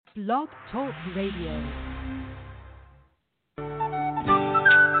Blog Talk Radio.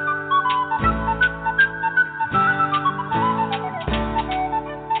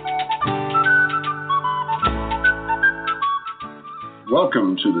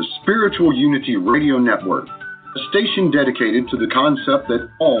 Welcome to the Spiritual Unity Radio Network, a station dedicated to the concept that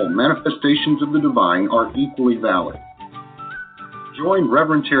all manifestations of the divine are equally valid. Join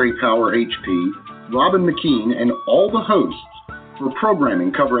Reverend Terry Power HP, Robin McKean, and all the hosts for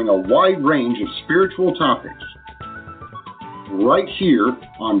programming covering a wide range of spiritual topics, right here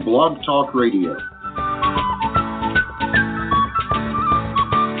on Blog Talk Radio.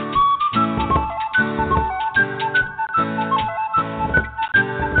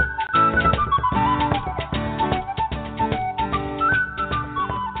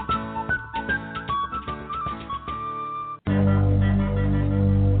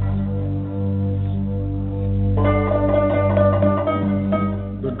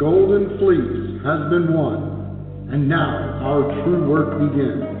 Has been won, and now our true work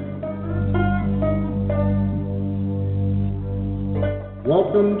begins.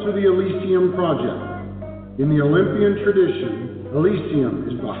 Welcome to the Elysium Project. In the Olympian tradition, Elysium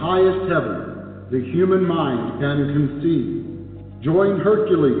is the highest heaven the human mind can conceive. Join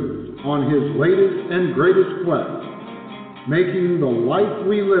Hercules on his latest and greatest quest, making the life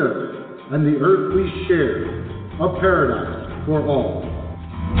we live and the earth we share a paradise for all.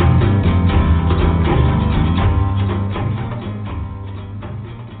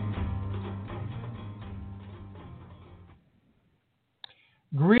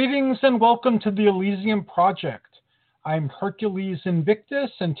 Greetings and welcome to the Elysium Project. I'm Hercules Invictus,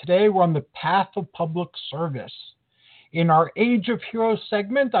 and today we're on the path of public service. In our Age of Heroes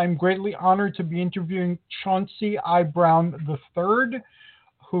segment, I'm greatly honored to be interviewing Chauncey I. Brown III,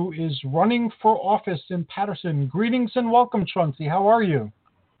 who is running for office in Paterson. Greetings and welcome, Chauncey. How are you?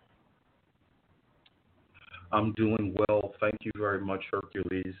 I'm doing well. Thank you very much,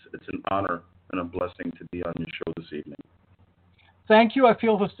 Hercules. It's an honor and a blessing to be on your show this evening. Thank you. I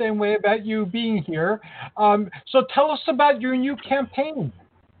feel the same way about you being here. So tell us about your new campaign.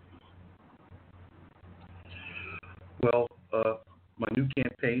 Well, my new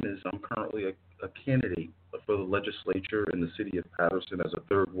campaign is I'm currently a candidate for the legislature in the city of Paterson as a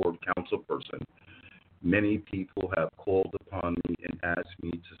third ward council person. Many people have called upon me and asked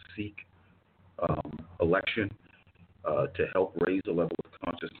me to seek election to help raise the level of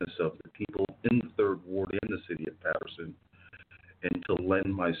consciousness of the people in the third ward in the city of Paterson, and to lend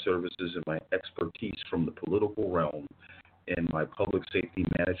my services and my expertise from the political realm and my public safety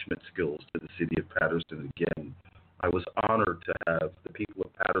management skills to the city of Paterson again. I was honored to have the people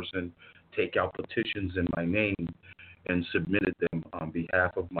of Paterson take out petitions in my name and submitted them on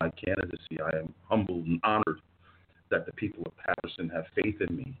behalf of my candidacy. I am humbled and honored that the people of Paterson have faith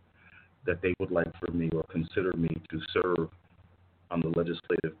in me, that they would like for me or consider me to serve on the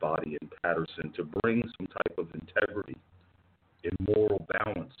legislative body in Paterson to bring some type of integrity and moral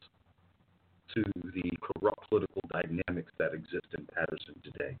balance to the corrupt political dynamics that exist in Paterson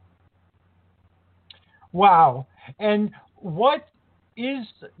today. Wow. And what is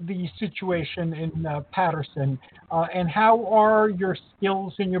the situation in Paterson, and how are your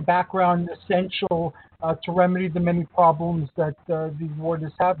skills and your background essential to remedy the many problems that the ward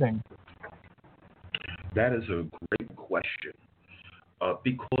is having? That is a great question.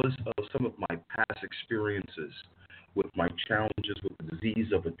 Because of some of my past experiences with my challenges with the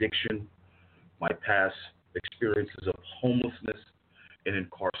disease of addiction, my past experiences of homelessness and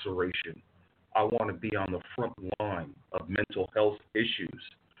incarceration, I want to be on the front line of mental health issues,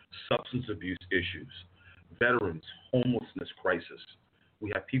 substance abuse issues, veterans, homelessness crisis.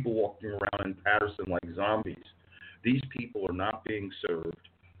 We have people walking around in Paterson like zombies. These people are not being served.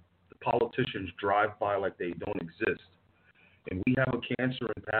 The politicians drive by like they don't exist. And we have a cancer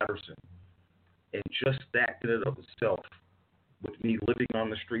in Paterson. And just that in and of itself, with me living on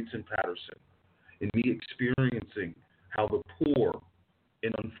the streets in Paterson, and me experiencing how the poor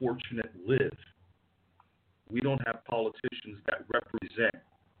and unfortunate live, we don't have politicians that represent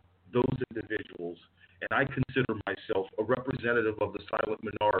those individuals. And I consider myself a representative of the silent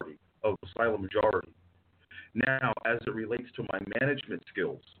minority, of the silent majority. Now, as it relates to my management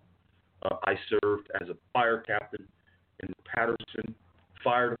skills, I served as a fire captain in the Paterson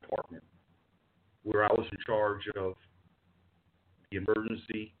Fire Department, where I was in charge of the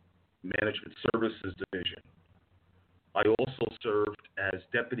Emergency Management Services Division. I also served as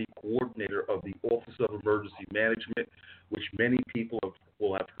Deputy Coordinator of the Office of Emergency Management, which many people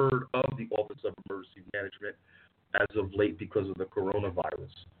will have heard of the Office of Emergency Management as of late because of the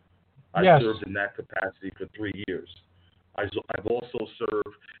coronavirus. I Yes. served in that capacity for 3 years. I've also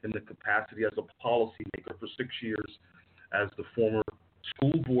served in the capacity as a policymaker for 6 years as the former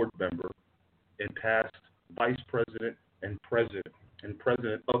school board member and past vice president and president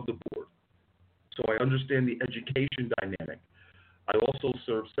of the board. So I understand the education dynamic. I also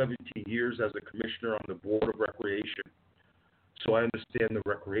served 17 years as a commissioner on the Board of Recreation. So I understand the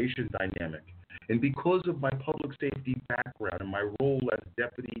recreation dynamic. And because of my public safety background and my role as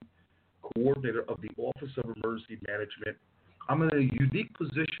deputy coordinator of the Office of Emergency Management, I'm in a unique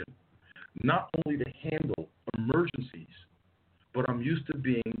position not only to handle emergencies, but I'm used to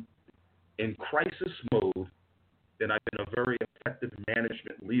being in crisis mode, and I've been a very effective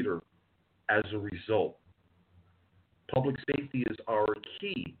management leader as a result. Public safety is our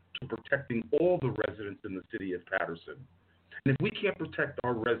key to protecting all the residents in the city of Patterson. And if we can't protect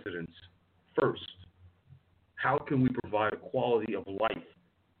our residents first, how can we provide a quality of life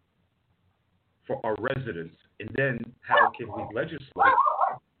for our residents? And then how can we legislate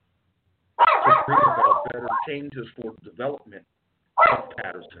to bring about better changes for the development of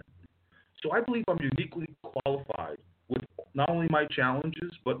Patterson? So I believe I'm uniquely qualified with not only my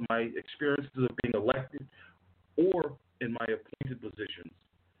challenges, but my experiences of being elected or in my appointed positions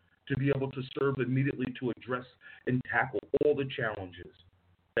to be able to serve immediately to address and tackle all the challenges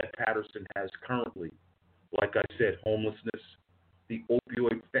that Patterson has currently. Like I said, homelessness, the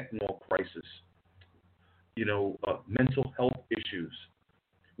opioid fentanyl crisis, mental health issues.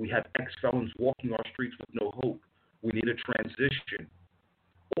 We have ex-felons walking our streets with no hope. We need a transition.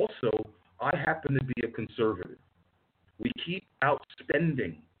 Also, I happen to be a conservative. We keep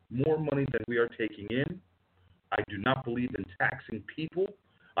outspending more money than we are taking in. I do not believe in taxing people.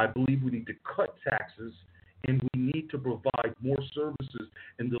 I believe we need to cut taxes, and we need to provide more services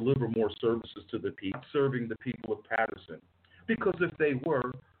and deliver more services to the people, serving the people of Patterson. Because if they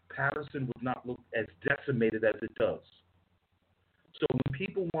were, Patterson would not look as decimated as it does. So when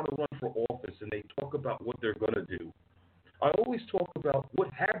people want to run for office and they talk about what they're going to do, I always talk about what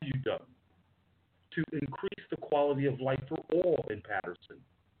have you done to increase the quality of life for all in Patterson.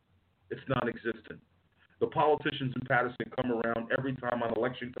 It's non-existent. The politicians in Patterson come around every time on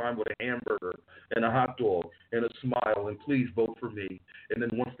election time with a hamburger and a hot dog and a smile and please vote for me. And then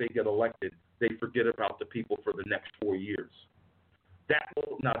once they get elected, they forget about the people for the next 4 years. That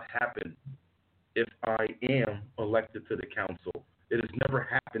will not happen if I am elected to the council. It has never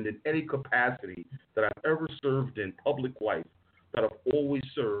happened in any capacity that I've ever served in public life, that I've always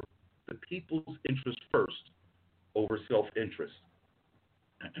served the people's interest first over self-interest.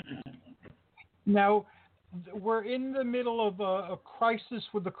 Now, we're in the middle of a crisis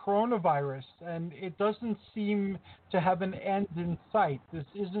with the coronavirus, and it doesn't seem to have an end in sight. This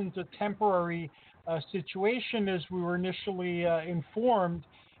isn't a temporary situation as we were initially informed,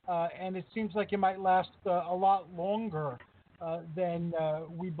 and it seems like it might last a lot longer than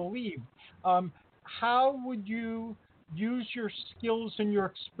we believed. How would you use your skills and your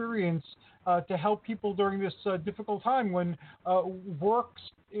experience to help people during this difficult time when work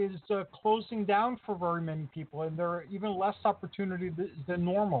is closing down for very many people and there are even less opportunity than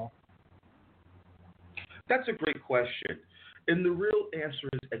normal? That's a great question. And the real answer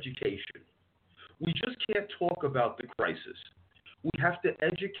is education. We just can't talk about the crisis. We have to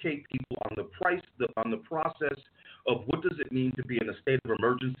educate people on the process of what does it mean to be in a state of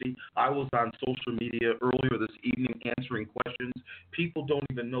emergency. I was on social media earlier this evening answering questions. People don't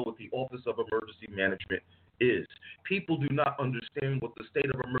even know what the Office of Emergency Management is. People do not understand what the state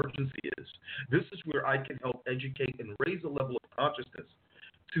of emergency is. This is where I can help educate and raise a level of consciousness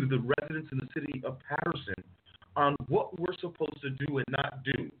to the residents in the city of Patterson on what we're supposed to do and not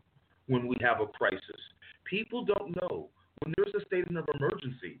do when we have a crisis. People don't know when there's a state of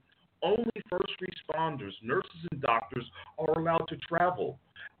emergency, only first responders, nurses, and doctors are allowed to travel.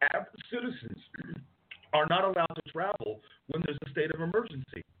 Average citizens are not allowed to travel when there's a state of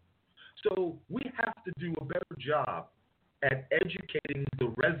emergency. So we have to do a better job at educating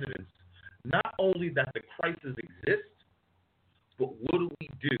the residents, not only that the crisis exists, but what do we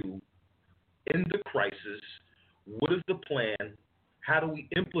do in the crisis? What is the plan? How do we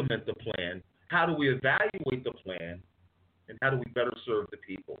implement the plan? How do we evaluate the plan? And how do we better serve the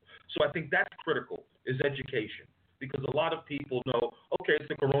people? So I think that's critical, is education. Because a lot of people know, okay, it's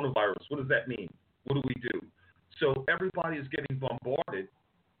the coronavirus. What does that mean? What do we do? So everybody is getting bombarded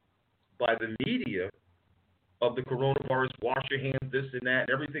by the media of the coronavirus, wash your hands, this and that.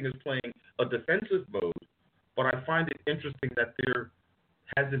 Everything is playing a defensive mode. But I find it interesting that there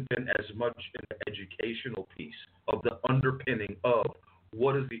hasn't been as much in the educational piece of the underpinning of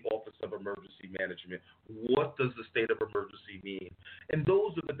what is the Office of Emergency Management? What does the state of emergency mean? And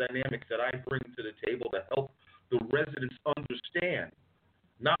those are the dynamics that I bring to the table to help the residents understand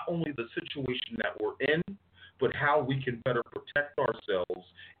not only the situation that we're in, but how we can better protect ourselves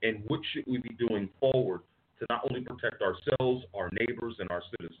and what should we be doing forward to not only protect ourselves, our neighbors, and our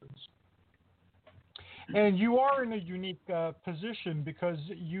citizens. And you are in a unique position because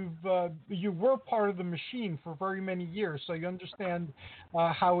you were part of the machine for very many years, so you understand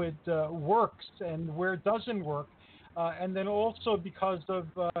how it works and where it doesn't work. And then also because of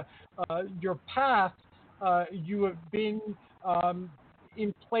your path, you have been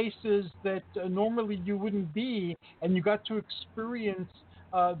in places that normally you wouldn't be, and you got to experience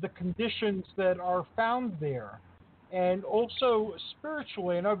the conditions that are found there. And also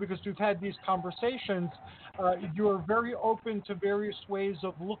spiritually, I know because we've had these conversations, you're very open to various ways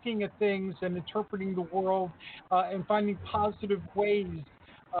of looking at things and interpreting the world and finding positive ways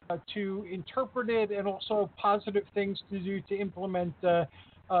to interpret it, and also positive things to do to implement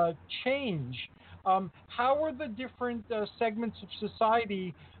change. How are the different segments of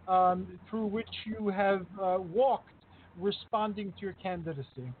society through which you have walked responding to your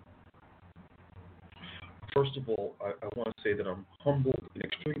candidacy? First of all, I want to say that I'm humbled and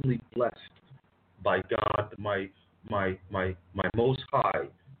extremely blessed by God, my Most High,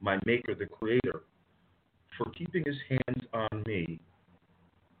 my Maker, the Creator, for keeping His hands on me.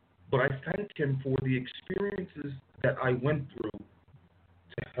 But I thank Him for the experiences that I went through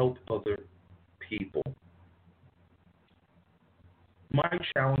to help other people. My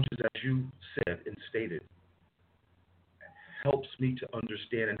challenges, as you said and stated, helps me to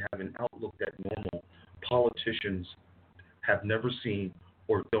understand and have an outlook that normal politicians have never seen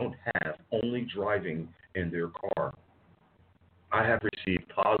or don't have, only driving in their car. I have received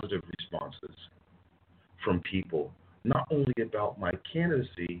positive responses from people, not only about my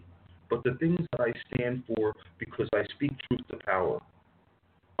candidacy, but the things that I stand for, because I speak truth to power.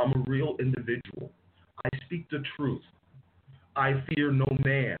 I'm a real individual. I speak the truth. I fear no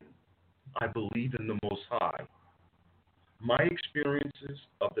man. I believe in the Most High. My experiences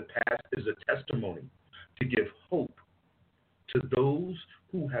of the past is a testimony to give hope to those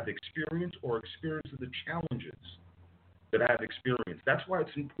who have experienced or experienced the challenges that I have experienced. That's why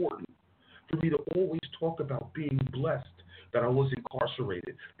it's important for me to always talk about being blessed, that I was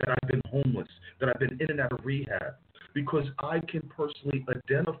incarcerated, that I've been homeless, that I've been in and out of rehab, because I can personally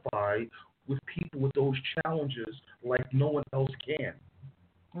identify with people with those challenges like no one else can.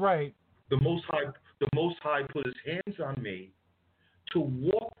 Right. The Most High put His hands on me to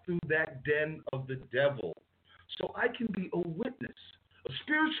walk through that den of the devil, so I can be a witness, a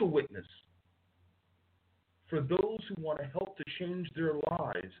spiritual witness, for those who want to help to change their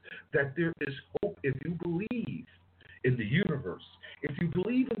lives, that there is hope if you believe in the universe, if you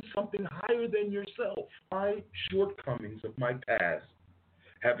believe in something higher than yourself. My shortcomings of my past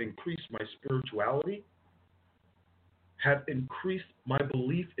have increased my spirituality, have increased my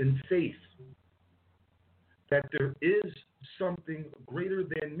belief in faith, that there is something greater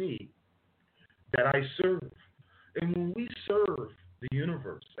than me that I serve. And when we serve the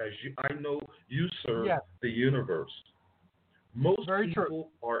universe, as I know you serve the universe, most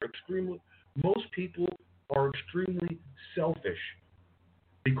people are extremely selfish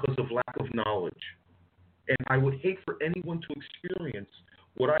because of lack of knowledge. And I would hate for anyone to experience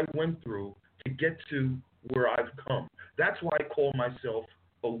what I went through to get to where I've come. That's why I call myself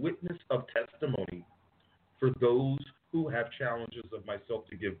a witness of testimony for those who have challenges of myself,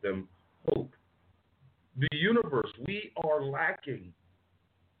 to give them hope. The universe, we are lacking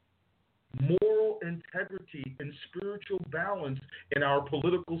moral integrity and spiritual balance in our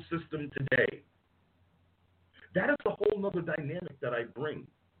political system today. That is a whole other dynamic that I bring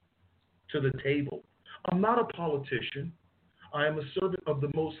to the table. I'm not a politician. I am a servant of the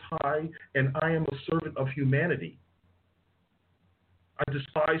Most High, and I am a servant of humanity. I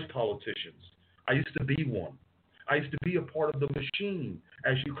despise politicians. I used to be one. I used to be a part of the machine,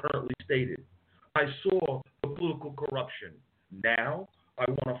 as you currently stated. I saw the political corruption. Now, I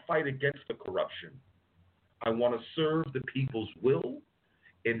want to fight against the corruption. I want to serve the people's will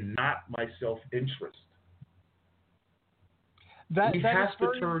and not my self-interest. We have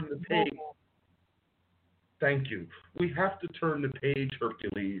to turn the page. Thank you. We have to turn the page,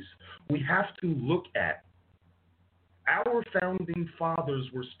 Hercules. We have to look at our founding fathers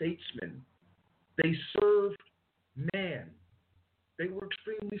were statesmen. They served man. They were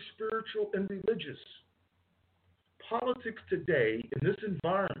extremely spiritual and religious. Politics today, in this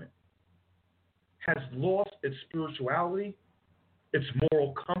environment, has lost its spirituality, its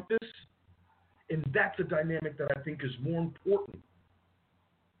moral compass, and that's a dynamic that I think is more important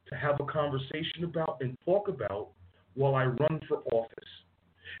to have a conversation about and talk about while I run for office.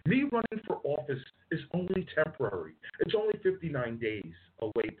 Me running for office is only temporary. It's only 59 days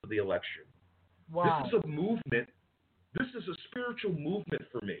away to the election. Wow. This is a movement. This is a spiritual movement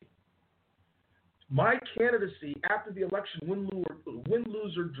for me. My candidacy after the election, win,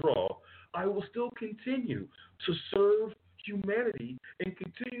 lose, or draw, I will still continue to serve humanity and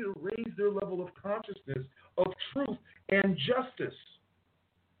continue to raise their level of consciousness of truth and justice,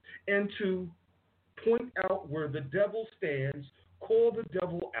 and to point out where the devil stands, call the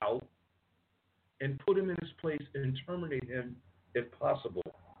devil out, and put him in his place and terminate him if possible.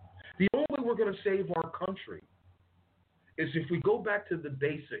 The only way we're going to save our country is if we go back to the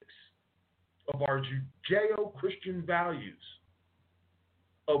basics of our Judeo-Christian values,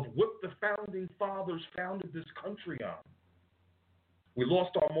 of what the founding fathers founded this country on. We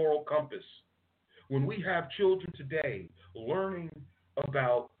lost our moral compass. When we have children today learning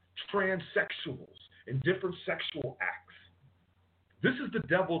about transsexuals and different sexual acts, this is the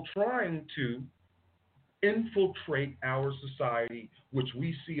devil trying to infiltrate our society, which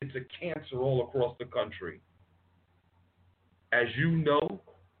we see it's a cancer all across the country. As you know,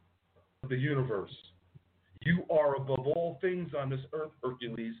 the universe, you are above all things on this earth,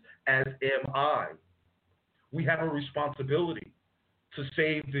 Hercules, as am I. We have a responsibility to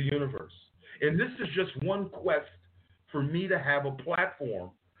save the universe. And this is just one quest for me to have a platform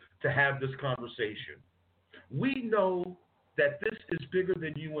to have this conversation. We know that this is bigger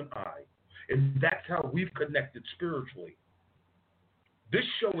than you and I, and that's how we've connected spiritually. This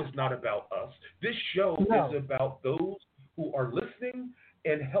show is not about us. This show is about those who are listening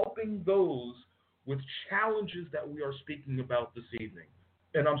and helping those with challenges that we are speaking about this evening.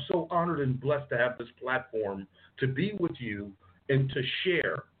 And I'm so honored and blessed to have this platform to be with you and to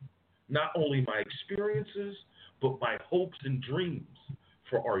share not only my experiences, but my hopes and dreams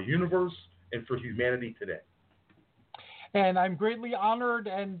for our universe and for humanity today. And I'm greatly honored,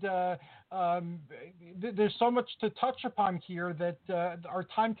 and there's so much to touch upon here that our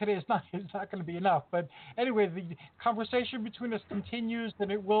time today is not going to be enough. But anyway, the conversation between us continues, and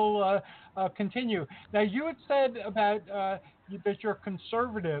it will continue. Now, you had said about that you're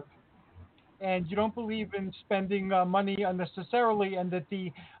conservative, and you don't believe in spending money unnecessarily, and that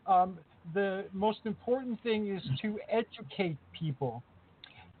the most important thing is to educate people.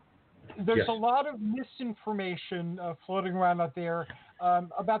 There's a lot of misinformation floating around out there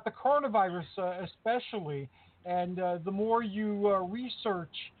about the coronavirus especially, and the more you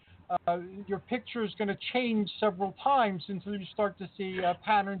research, your picture is going to change several times until you start to see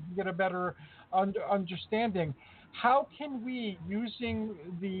patterns and get a better understanding. How can we, using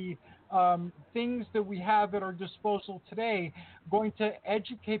the things that we have at our disposal today, going to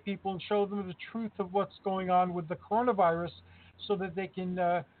educate people and show them the truth of what's going on with the coronavirus so that they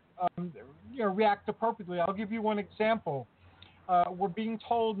can react appropriately? I'll give you one example. We're being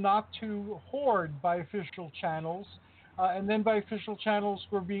told not to hoard by official channels, and then by official channels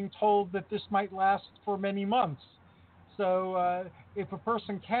we're being told that this might last for many months. So if a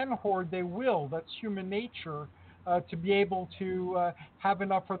person can hoard, they will. That's human nature, to be able to have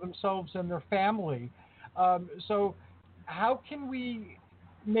enough for themselves and their family. So how can we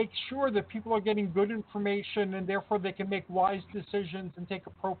make sure that people are getting good information and therefore they can make wise decisions and take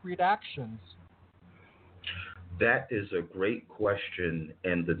appropriate actions? That is a great question,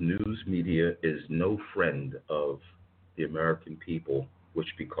 and the news media is no friend of the American people, which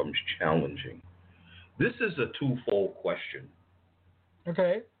becomes challenging. This is a twofold question.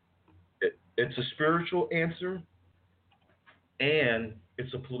 Okay. It's a spiritual answer and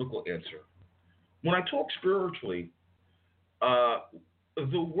it's a political answer. When I talk spiritually,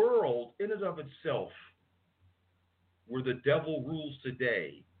 the world in and of itself, where the devil rules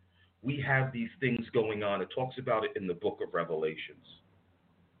today, we have these things going on. It talks about it in the book of Revelations.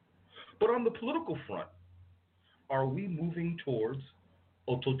 But on the political front, are we moving towards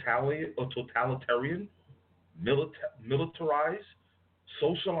a totalitarian, militarized,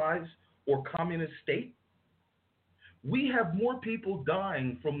 socialized, or communist state? We have more people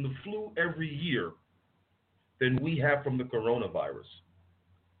dying from the flu every year than we have from the coronavirus.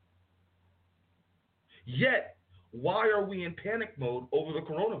 Yet, why are we in panic mode over the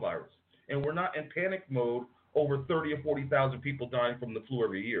coronavirus? And we're not in panic mode over 30 or 40,000 people dying from the flu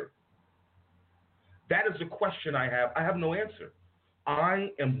every year. That is a question I have. I have no answer. I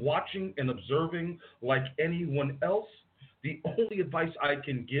am watching and observing like anyone else. The only advice I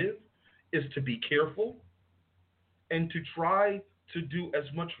can give is to be careful and to try to do as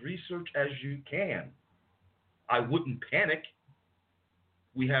much research as you can. I wouldn't panic.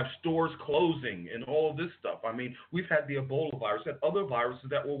 We have stores closing and all of this stuff. I mean, we've had the Ebola virus and other viruses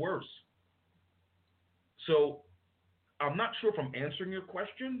that were worse. So I'm not sure if I'm answering your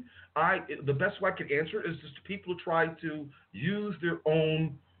question. The best way I can answer it is just people try to use their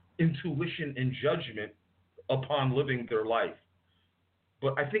own intuition and judgment upon living their life.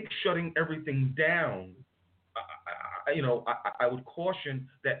 But I think shutting everything down, I would caution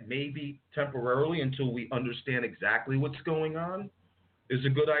that maybe temporarily until we understand exactly what's going on is a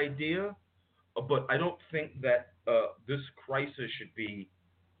good idea. But I don't think that this crisis should be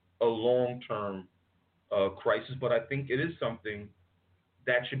a long-term crisis. But I think it is something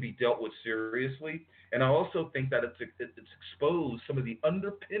that should be dealt with seriously. And I also think that it's exposed some of the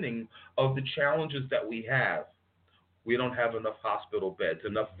underpinning of the challenges that we have. We don't have enough hospital beds,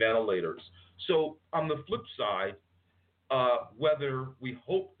 enough ventilators. So on the flip side, whether we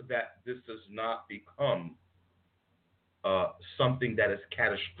hope that this does not become something that is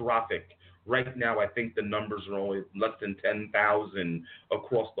catastrophic. Right now, I think the numbers are only less than 10,000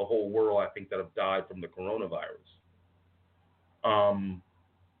 across the whole world, I think, that have died from the coronavirus.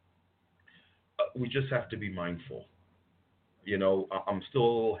 We just have to be mindful. I'm still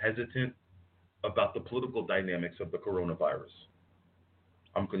a little hesitant about the political dynamics of the coronavirus.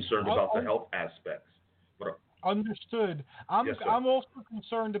 I'm concerned about the health aspects. But understood. Yes, sir. I'm also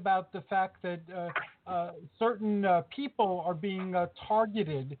concerned about the fact that certain people are being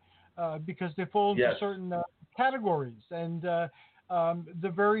targeted because they fall into Yes. certain categories, and the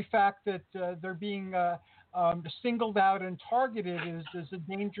very fact that they're being singled out and targeted is a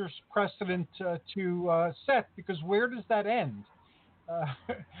dangerous precedent to set, because where does that end?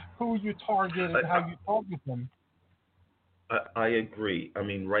 Who you target and how you target them. I agree. I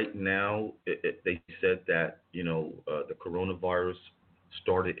mean, right now, they said that, the coronavirus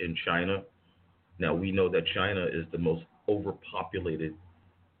started in China. Now, we know that China is the most overpopulated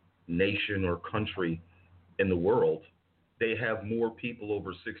nation or country in the world. They have more people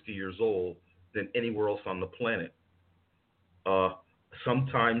over 60 years old than anywhere else on the planet.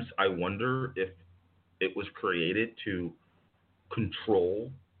 Sometimes I wonder if it was created to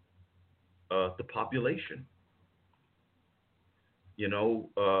control the population. You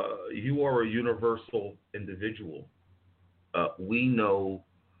are a universal individual. We know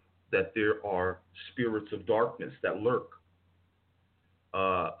that there are spirits of darkness that lurk.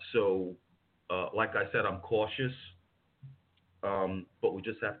 So, like I said, I'm cautious, but we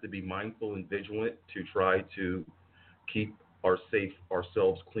just have to be mindful and vigilant to try to keep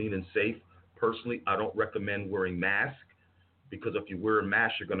ourselves clean and safe. Personally, I don't recommend wearing masks, because if you wear a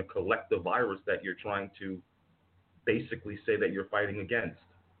mask, you're going to collect the virus that you're trying to basically say that you're fighting against.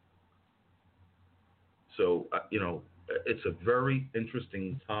 So, it's a very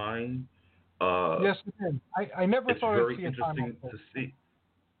interesting time. Yes, it is. I never thought I'd see a time like this. It's very interesting to see.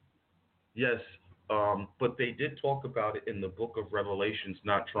 Yes, but they did talk about it in the book of Revelations,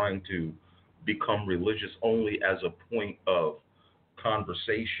 not trying to become religious only as a point of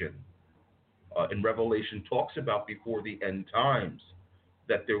conversation. And Revelation talks about before the end times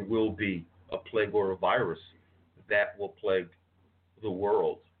that there will be a plague or a virus that will plague the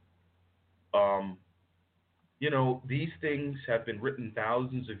world. These things have been written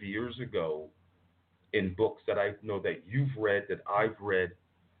thousands of years ago in books that I know that you've read, that I've read,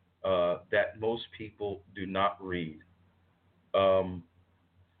 that most people do not read. The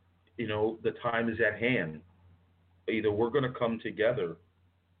time is at hand. Either we're going to come together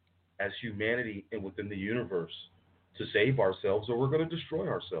as humanity and within the universe to save ourselves, or we're going to destroy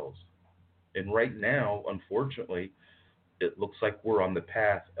ourselves. And right now, unfortunately, it looks like we're on the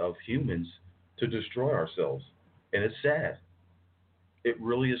path of humans to destroy ourselves. And it's sad. It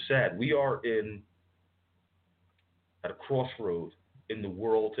really is sad. We are at a crossroad in the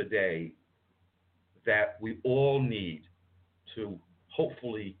world today that we all need to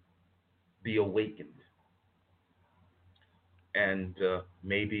hopefully be awakened. And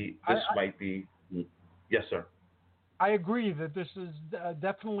maybe this might be... Yes, sir. I agree that this is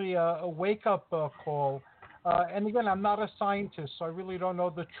definitely a wake-up call. And again, I'm not a scientist, so I really don't know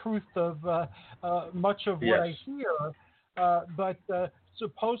the truth of much of what I hear. But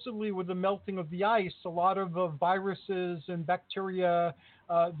supposedly with the melting of the ice, a lot of viruses and bacteria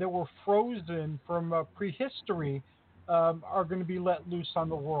that were frozen from prehistory are going to be let loose on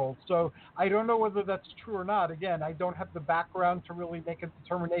the world. So I don't know whether that's true or not. Again, I don't have the background to really make a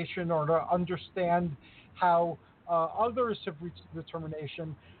determination or to understand how others have reached the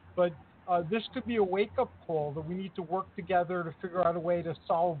determination. But this could be a wake-up call that we need to work together to figure out a way to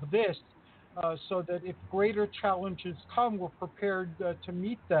solve this so that if greater challenges come, we're prepared to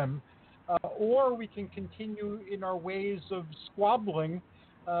meet them. Or we can continue in our ways of squabbling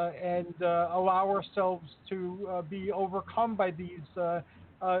and allow ourselves to be overcome by these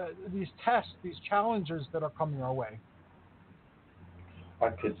tests, these challenges that are coming our way. I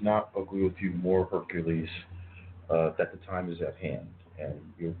could not agree with you more, Hercules, that the time is at hand. And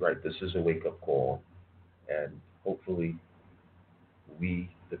you're right, this is a wake up call. And hopefully, we,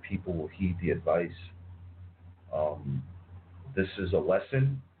 the people, will heed the advice. Um, this is a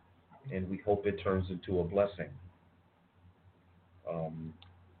lesson, and we hope it turns into a blessing. Um,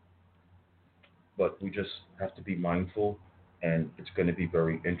 but we just have to be mindful, and it's going to be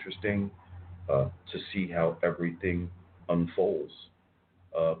very interesting to see how everything unfolds.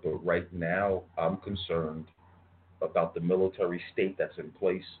 But right now, I'm concerned about the military state that's in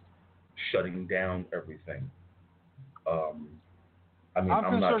place, shutting down everything. Um, I mean, I'm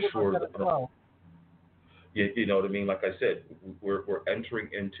I'm not concerned about sure. that as well. You know what I mean? Like I said, we're entering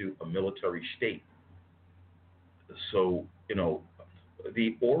into a military state. So,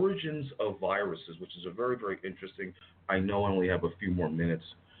 the origins of viruses, which is a very, very interesting. I know I only have a few more minutes.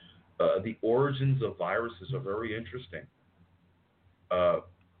 The origins of viruses are very interesting. Uh,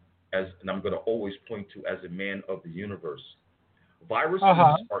 and I'm going to always point to as a man of the universe. Viruses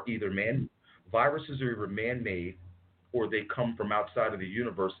Uh-huh. are either man, viruses are either man-made or they come from outside of the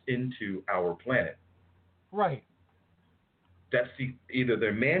universe into our planet. Right. Either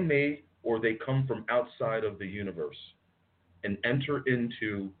they're man-made or they come from outside of the universe and enter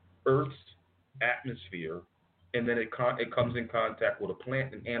into Earth's atmosphere, and then it comes in contact with a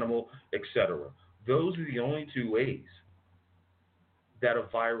plant, an animal, etc. Those are the only two ways that a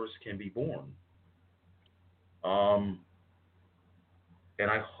virus can be born. Um, and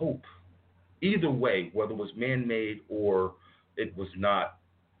I hope either way, whether it was man-made or it was not,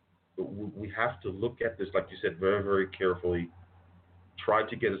 we have to look at this, like you said, very, very carefully. Try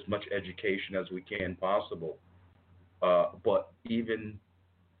to get as much education as we can possible. But even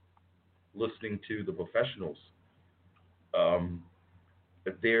listening to the professionals, um,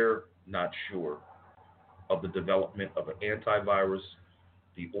 they're not sure of the development of an antivirus.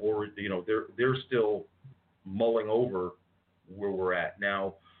 They're still mulling over where we're at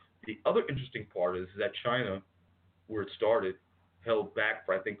now. The other interesting part is that China, where it started, held back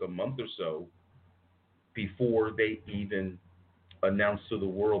for I think a month or so before they even announced to the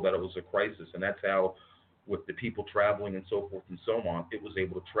world that it was a crisis, and that's how, with the people traveling and so forth and so on, it was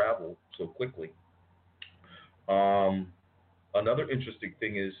able to travel so quickly. Um, Another interesting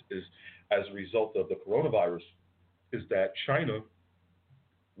thing is as a result of the coronavirus, is that China,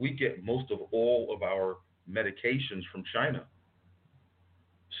 we get most of all of our medications from China.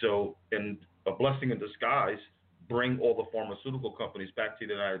 So, in a blessing in disguise, bring all the pharmaceutical companies back to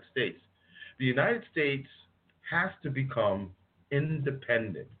the United States. The United States has to become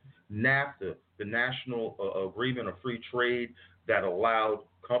independent. NAFTA, the National Agreement of Free Trade that allowed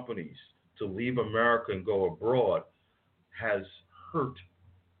companies to leave America and go abroad, has hurt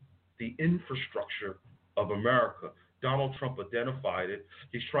the infrastructure of America. Donald Trump identified it.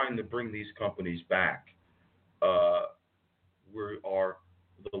 He's trying to bring these companies back. Uh, we are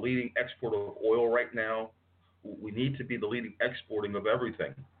the leading exporter of oil right now. We need to be the leading exporting of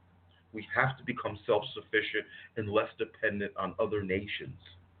everything. We have to become self-sufficient and less dependent on other nations.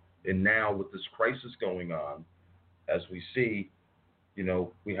 And now with this crisis going on, as we see,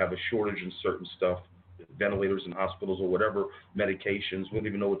 we have a shortage in certain stuff, ventilators in hospitals or whatever, medications. We don't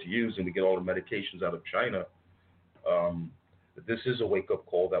even know what to use, and we get all the medications out of China. Um, this is a wake-up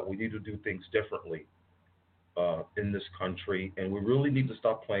call that we need to do things differently in this country, and we really need to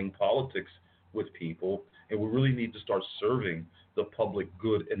stop playing politics with people, and we really need to start serving the public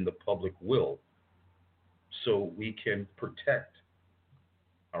good and the public will so we can protect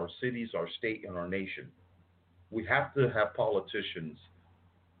our cities, our state, and our nation. We have to have politicians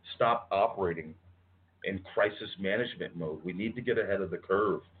stop operating in crisis management mode. We need to get ahead of the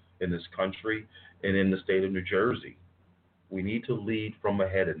curve in this country and in the state of New Jersey. We need to lead from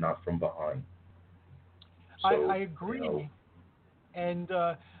ahead and not from behind. So, I agree. And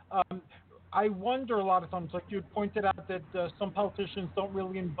um, I wonder a lot of times, like you had pointed out, that some politicians don't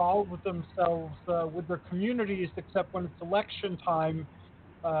really involve with themselves with their communities except when it's election time,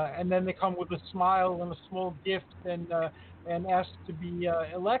 and then they come with a smile and a small gift and ask to be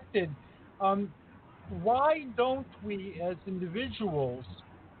elected. Um, why don't we, as individuals,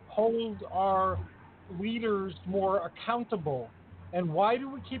 hold our leaders more accountable? And why do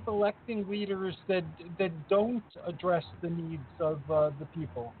we keep electing leaders that don't address the needs of the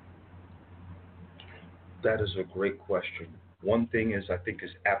people? that is a great question. One thing is, I think,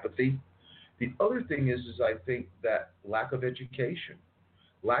 is apathy. The other thing is I think that lack of education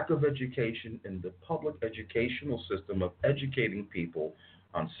in the public educational system of educating people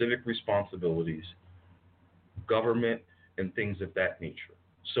on civic responsibilities, government, and things of that nature.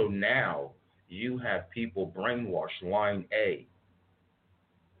 So now you have people brainwashed, line A,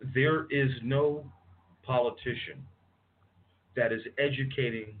 There is no politician that is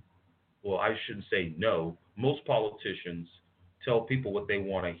educating, well, I shouldn't say no. Most politicians tell people what they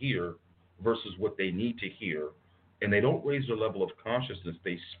want to hear versus what they need to hear, and they don't raise their level of consciousness.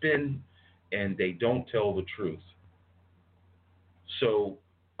 They spin and they don't tell the truth. So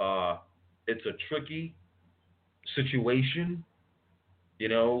it's a tricky situation. You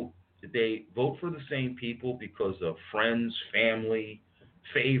know, they vote for the same people because of friends, family,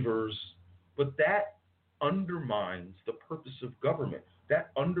 favors, but that undermines the purpose of government.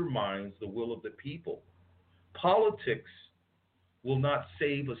 That undermines the will of the people. Politics will not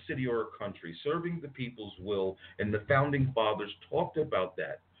save a city or a country. Serving the people's will, and the founding fathers talked about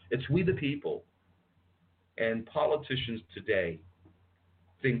that. It's we the people. And politicians today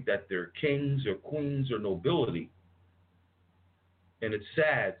think that they're kings or queens or nobility. And it's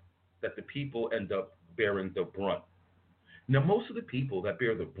sad that the people end up bearing the brunt. Now, most of the people that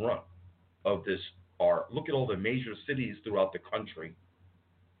bear the brunt of this are, look at all the major cities throughout the country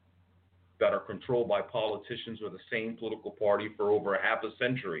that are controlled by politicians or the same political party for over a half a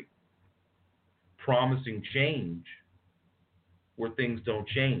century, promising change where things don't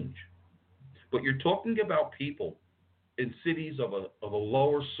change. But you're talking about people in cities of a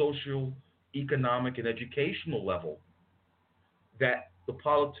lower social, economic, and educational level that the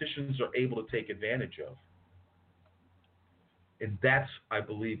politicians are able to take advantage of. And that's, I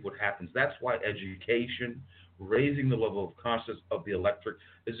believe, what happens. That's why education, raising the level of consciousness of the electorate,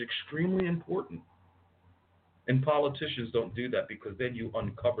 is extremely important. And politicians don't do that because then you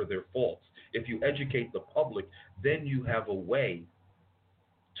uncover their faults. If you educate the public, then you have a way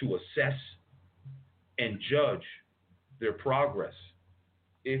to assess and judge their progress.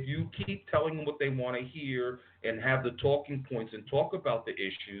 If you keep telling them what they want to hear and have the talking points and talk about the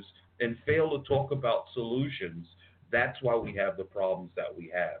issues and fail to talk about solutions, that's why we have the problems that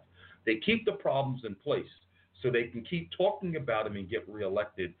we have. They keep the problems in place so they can keep talking about them and get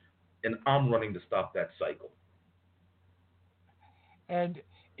reelected, and I'm running to stop that cycle. And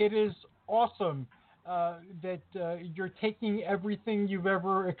it is awesome that you're taking everything you've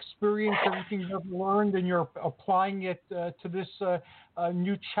ever experienced, everything you've ever learned, and you're applying it to this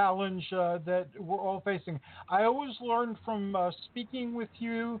new challenge that we're all facing. I always learn from speaking with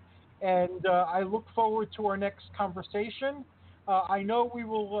you, and I look forward to our next conversation. I know we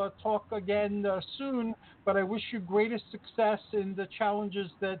will talk again soon, but I wish you greatest success in the challenges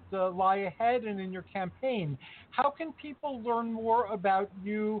that lie ahead and in your campaign. How can people learn more about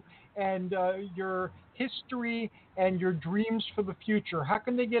you and your history and your dreams for the future? How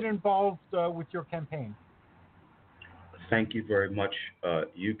can they get involved with your campaign? Thank you very much.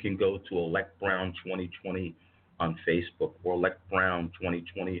 You can go to Elect Brown 2020 on Facebook or Elect Brown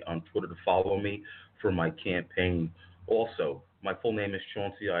 2020 on Twitter to follow me for my campaign. Also, my full name is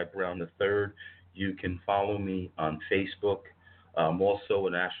Chauncey I. Brown III. You can follow me on Facebook. I'm also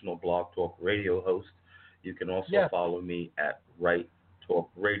a national blog talk radio host. You can also follow me at Right Talk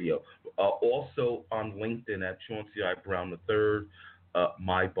Radio. Also on LinkedIn at Chauncey I. Brown III.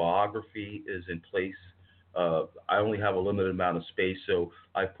 My biography is in place. I only have a limited amount of space, so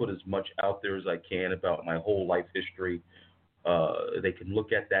I put as much out there as I can about my whole life history. They can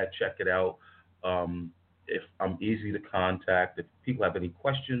look at that, check it out. If I'm easy to contact, if people have any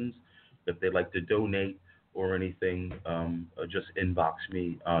questions, if they'd like to donate or anything, just inbox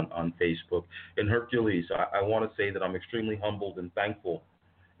me on Facebook. And Hercules, I want to say that I'm extremely humbled and thankful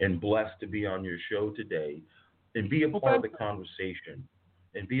and blessed to be on your show today and be a part of the conversation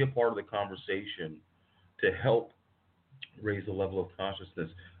to help raise the level of consciousness,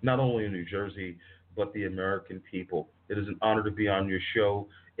 not only in New Jersey, but the American people. It is an honor to be on your show,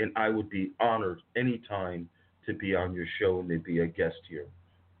 and I would be honored anytime to be on your show and to be a guest here.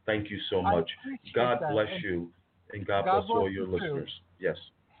 Thank you so much. God bless you, and God bless all your listeners. Yes.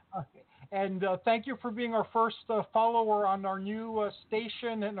 Okay. And thank you for being our first follower on our new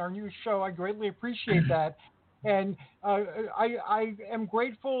station and our new show. I greatly appreciate that. And I am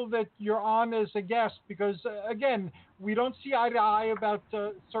grateful that you're on as a guest because, again, we don't see eye to eye about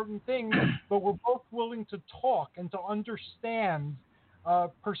certain things, but we're both willing to talk and to understand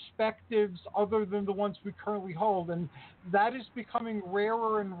perspectives other than the ones we currently hold. And that is becoming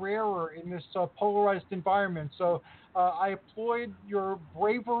rarer and rarer in this polarized environment. So I applaud your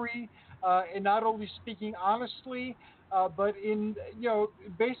bravery in not only speaking honestly, but in,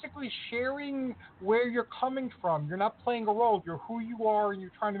 basically sharing where you're coming from. You're not playing a role. You're who you are, and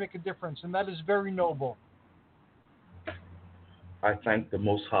you're trying to make a difference, and that is very noble. I thank the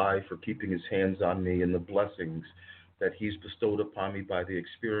Most High for keeping his hands on me and the blessings that he's bestowed upon me by the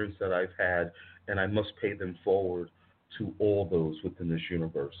experience that I've had, and I must pay them forward to all those within this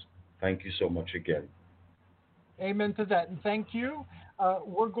universe. Thank you so much again. Amen to that, and thank you.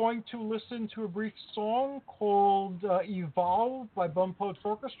 We're going to listen to a brief song called Evolve by Bum Poets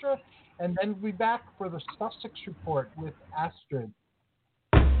Orchestra, and then we'll be back for the Sussex Report with Astrid.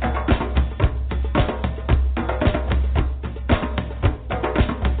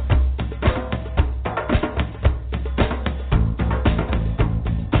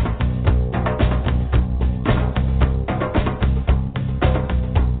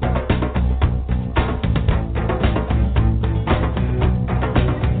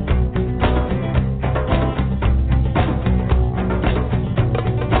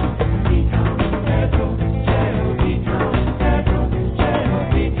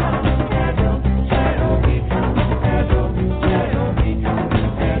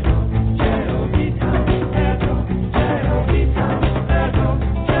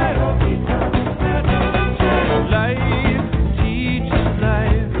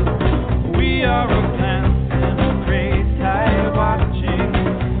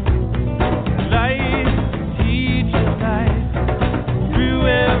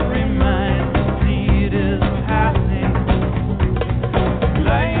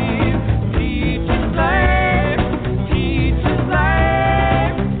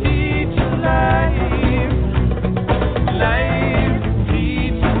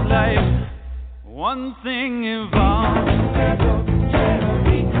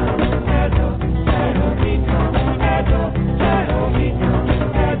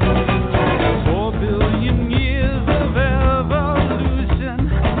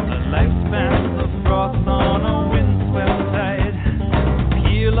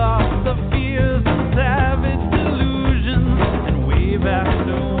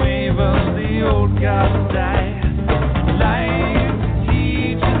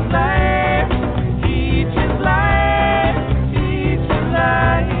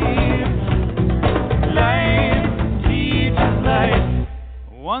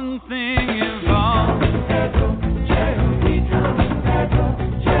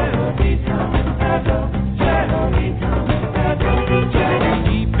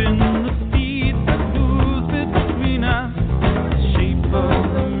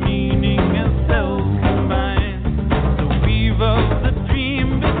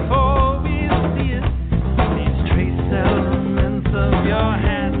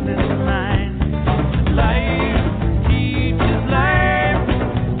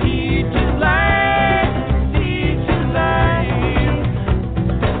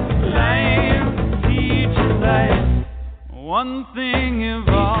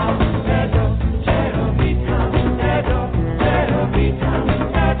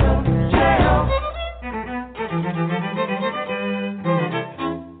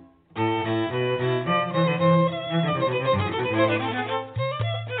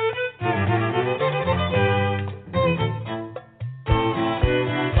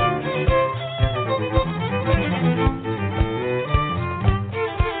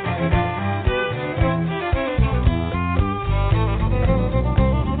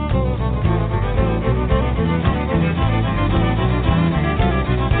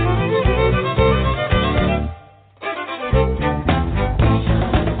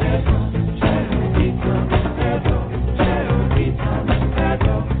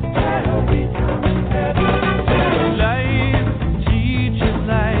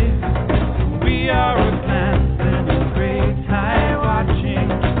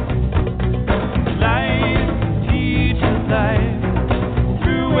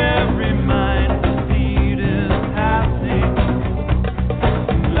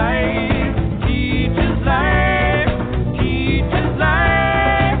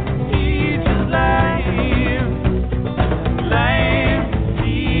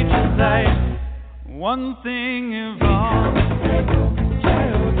 One thing evolved.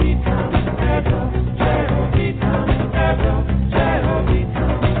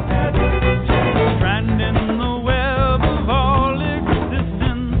 Strand in the web of all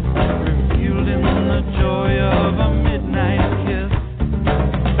existence, revealed in the joy of a midnight kiss,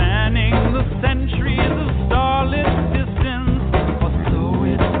 spanning the centuries of starlit distance, or so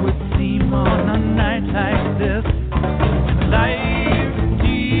it would seem on a night like this. Life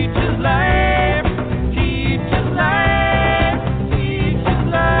teaches life. Teaches life.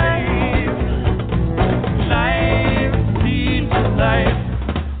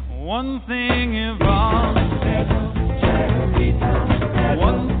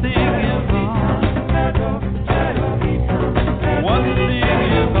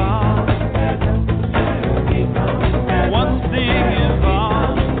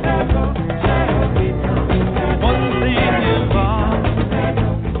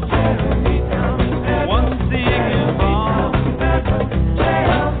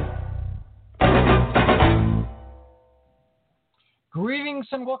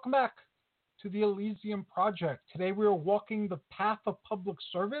 Greetings and welcome back to the Elysium Project. Today we are walking the path of public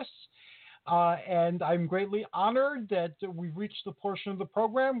service, and I'm greatly honored that we've reached the portion of the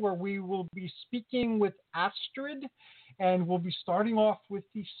program where we will be speaking with Astrid, and we'll be starting off with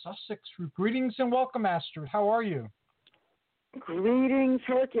the Sussex Group. Greetings and welcome, Astrid. How are you? Greetings,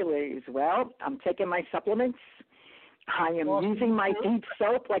 Hercules. Well, I'm taking my supplements. I am using my deep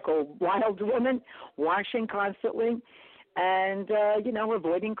soap like a wild woman, washing constantly, and,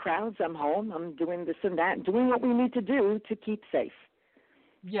 avoiding crowds. I'm home. I'm doing this and that, doing what we need to do to keep safe.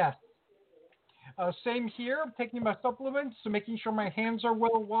 Yes. Same here. I'm taking my supplements, so making sure my hands are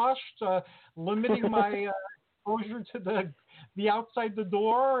well washed, limiting my exposure to the outside the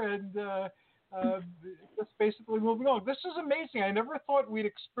door, and just basically moving on. This is amazing. I never thought we'd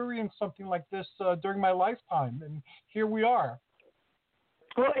experience something like this during my lifetime, and here we are.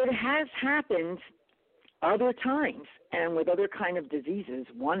 Well, it has happened other times, and with other kind of diseases,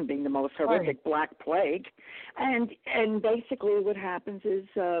 one being the most horrific Black Plague. And basically what happens is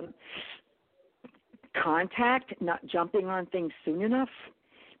contact, not jumping on things soon enough,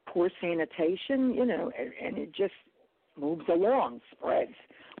 poor sanitation, and it just moves along, spreads,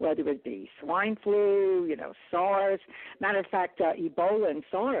 whether it be swine flu, SARS. Matter of fact, Ebola and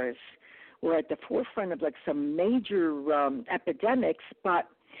SARS were at the forefront of some major epidemics, but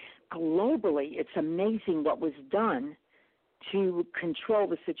globally, it's amazing what was done to control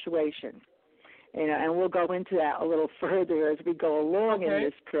the situation. And we'll go into that a little further as we go along in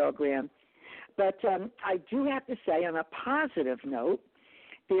this program. But I do have to say, on a positive note,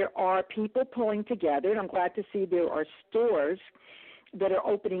 there are people pulling together, and I'm glad to see there are stores that are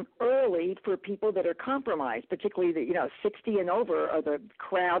opening early for people that are compromised, particularly the 60 and over are the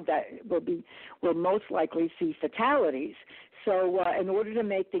crowd that will most likely see fatalities. So in order to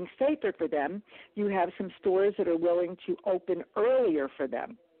make things safer for them, you have some stores that are willing to open earlier for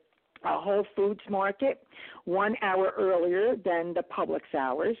them. A Whole Foods Market, 1 hour earlier than the Publix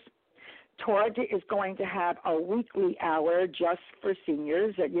hours. Target is going to have a weekly hour just for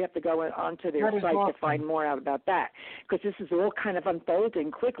seniors. You have to go onto their site to find more out about that, because this is all kind of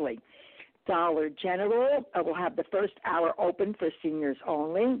unfolding quickly. Dollar General will have the first hour open for seniors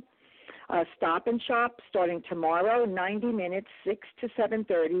only. Stop and Shop starting tomorrow, 90 minutes, 6 to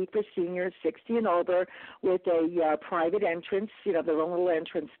 7:30 for seniors 60 and over, with a private entrance, their own little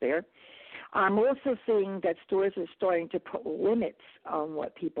entrance there. I'm also seeing that stores are starting to put limits on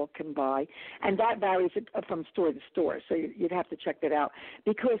what people can buy, and that varies from store to store, so you'd have to check that out.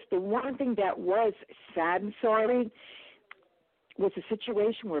 Because the one thing that was sad and sorry was a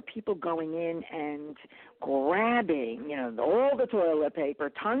situation where people going in and grabbing, all the toilet paper,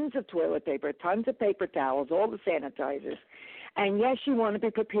 tons of toilet paper, tons of paper towels, all the sanitizers. And yes, you want to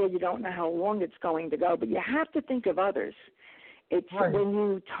be prepared. You don't know how long it's going to go, but you have to think of others. It's when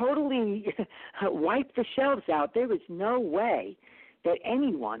you totally wipe the shelves out, there is no way that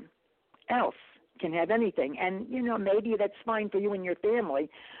anyone else can have anything. And, maybe that's fine for you and your family,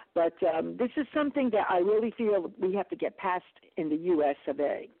 but this is something that I really feel we have to get past in the U.S. of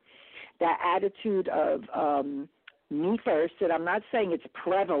A. That attitude of me first, and I'm not saying it's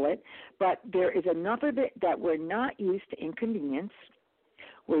prevalent, but there is enough of it that we're not used to inconvenience.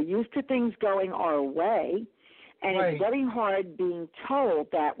 We're used to things going our way. And it's very hard being told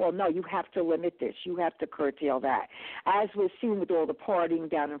that, well, no, you have to limit this. You have to curtail that. As we've seen with all the partying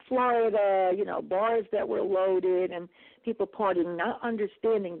down in Florida, bars that were loaded and people partying, not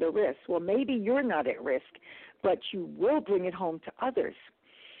understanding the risks. Well, maybe you're not at risk, but you will bring it home to others.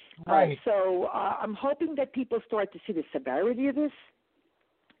 So I'm hoping that people start to see the severity of this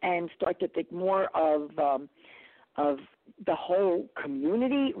and start to think more of the whole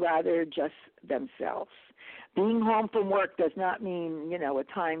community rather just themselves. Being home from work does not mean,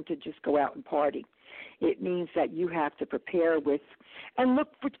 a time to just go out and party. It means that you have to prepare with and look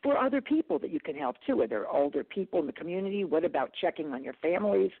for other people that you can help, too. Are there older people in the community? What about checking on your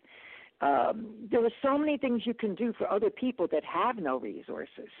families? There are so many things you can do for other people that have no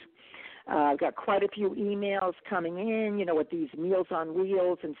resources. I've got quite a few emails coming in, with these Meals on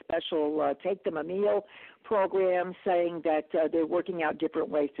Wheels and special Take Them a Meal programs saying that they're working out different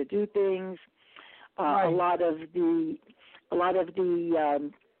ways to do things. A lot of the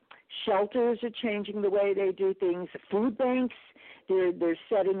shelters are changing the way they do things. Food banks, they're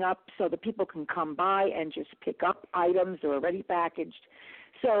setting up so that people can come by and just pick up items that are already packaged.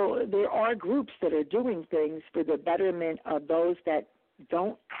 So there are groups that are doing things for the betterment of those that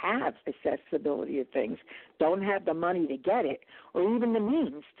don't have accessibility of things, don't have the money to get it, or even the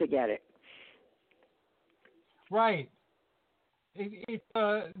means to get it. Right.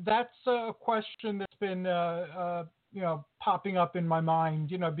 That's a question that's been popping up in my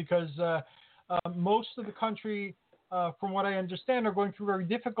mind, because most of the country, from what I understand, are going through very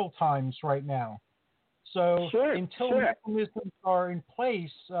difficult times right now. So until mechanisms are in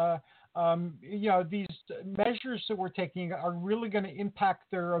place, these measures that we're taking are really going to impact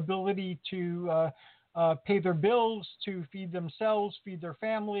their ability to pay their bills, to feed themselves, feed their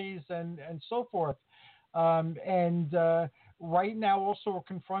families, and so forth. Right now, also, we're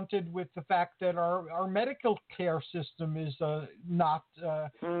confronted with the fact that our medical care system is not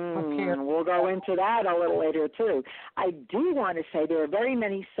prepared. We'll go into that a little later, too. I do want to say there are very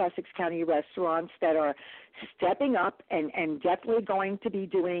many Sussex County restaurants that are stepping up and definitely going to be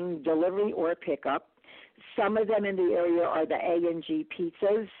doing delivery or pickup. Some of them in the area are the A&G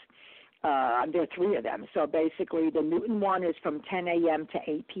Pizzas. There are 3 of them. So basically, the Newton one is from 10 a.m. to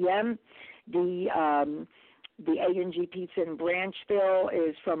 8 p.m. The A&G Pizza in Branchville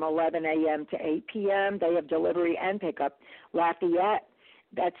is from 11 a.m. to 8 p.m. They have delivery and pickup. Lafayette,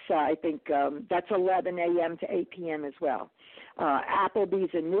 that's 11 a.m. to 8 p.m. as well.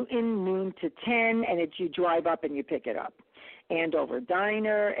 Applebee's in Newton, noon to 10, and it's you drive up and you pick it up. Andover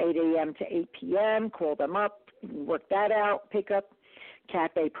Diner, 8 a.m. to 8 p.m. Call them up, work that out, pick up.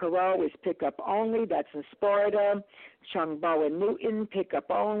 Cafe Perot is pickup only. That's in Sparta. Chungbo and Newton, pickup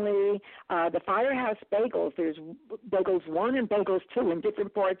only. The Firehouse Bagels, there's Bagels 1 and Bagels 2 in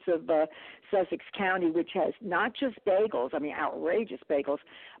different parts of Sussex County, which has not just bagels, outrageous bagels,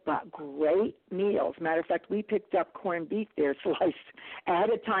 but great meals. Matter of fact, we picked up corned beef there sliced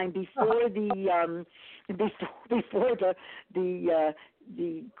at a time before the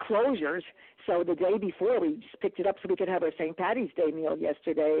closures. So the day before, we just picked it up so we could have our St. Patty's Day meal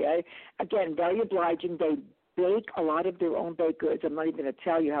yesterday. Again, very obliging. They bake a lot of their own baked goods. I'm not even going to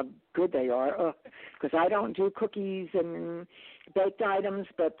tell you how good they are because I don't do cookies and baked items,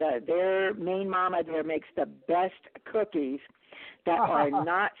 but their main mama there makes the best cookies that are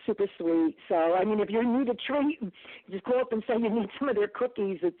not super sweet. So, if you need a treat, just go up and say you need some of their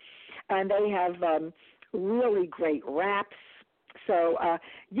cookies. And they have really great wraps. So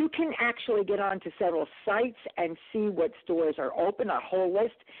you can actually get onto several sites and see what stores are open, a whole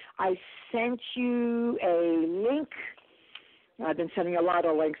list. I sent you a link. I've been sending a lot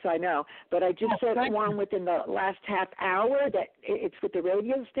of links, I know, but I just sent one within the last half hour that it's with the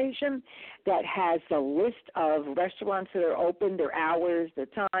radio station that has the list of restaurants that are open, their hours, their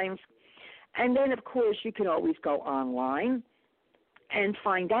times. And then, of course, you can always go online and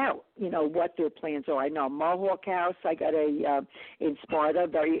find out, what their plans are. I know Mohawk House, I got in Sparta,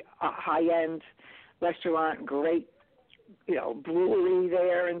 very high-end restaurant, great, brewery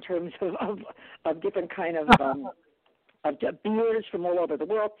there in terms of different kind of beers from all over the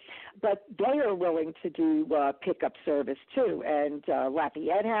world. But they are willing to do pickup service, too. And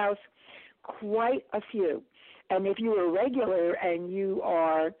Lafayette House, quite a few. And if you're a regular and you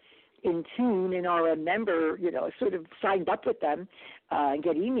are in tune and are a member, sort of signed up with them and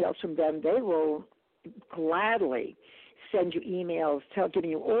get emails from them, they will gladly send you emails giving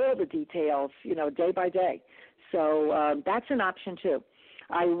you all the details, day by day. So that's an option too.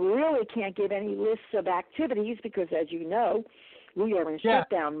 I really can't give any lists of activities because, as you know, we are in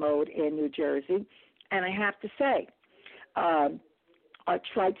shutdown mode in New Jersey. And I have to say, our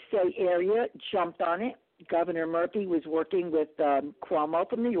tri-state area jumped on it. Governor Murphy was working with Cuomo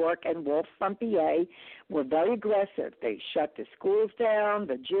from New York and Wolf from PA. Were very aggressive. They shut the schools down,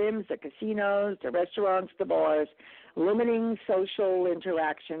 the gyms, the casinos, the restaurants, the bars, limiting social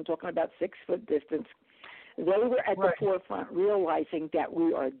interaction, talking about 6-foot distance. They were at the forefront, realizing that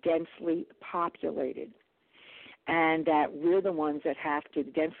we are densely populated and that we're the ones that have to,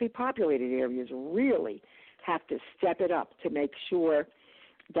 the densely populated areas really have to step it up to make sure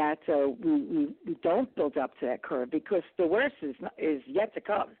that we don't build up to that curve, because the worst is yet to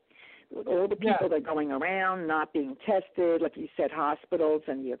come. All the people that are going around not being tested, like you said, hospitals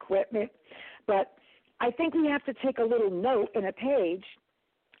and the equipment. But I think we have to take a little note in a page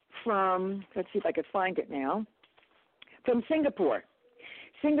from, let's see if I could find it now, from Singapore.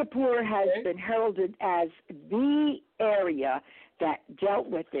 Singapore has been heralded as the area that dealt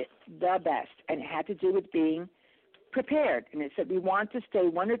with it the best, and it had to do with being prepared. And it said, we want to stay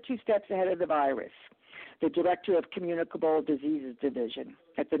 1 or 2 steps ahead of the virus. The director of Communicable Diseases Division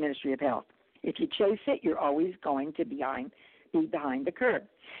at the Ministry of Health. If you chase it, you're always going to be behind the curve.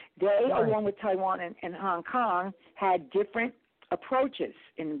 They, along with Taiwan and Hong Kong, had different approaches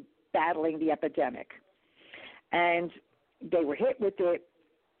in battling the epidemic. And they were hit with it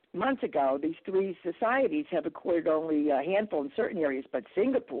months ago. These 3 societies have recorded only a handful in certain areas, but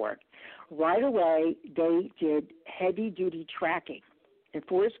Singapore, right away, they did heavy-duty tracking,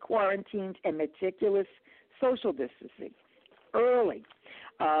 enforced quarantines, and meticulous social distancing early.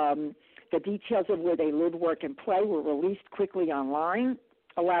 The details of where they live, work, and play were released quickly online,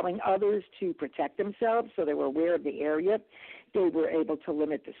 allowing others to protect themselves so they were aware of the area. They were able to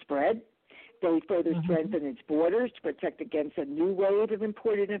limit the spread. They further strengthened its borders to protect against a new wave of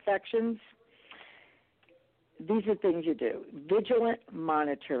imported infections. These are things you do. Vigilant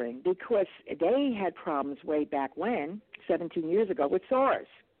monitoring, because they had problems way back when, 17 years ago, with SARS.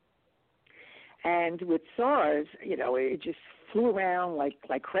 And with SARS, it just flew around like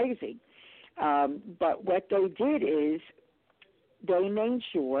crazy. But what they did is they made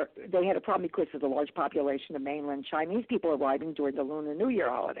sure they had a problem because of the large population of mainland Chinese people arriving during the Lunar New Year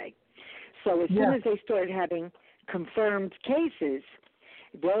holiday. So as soon as they started having confirmed cases,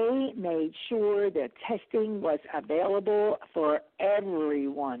 they made sure that testing was available for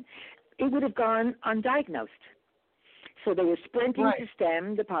everyone. It would have gone undiagnosed. So they were sprinting to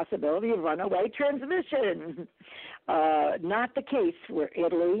stem the possibility of runaway transmission. Not the case for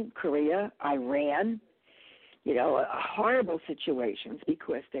Italy, Korea, Iran, horrible situations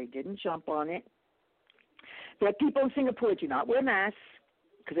because they didn't jump on it. But people in Singapore do not wear masks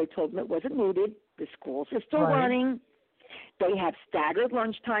because they told them it wasn't needed. The schools are still running. They have staggered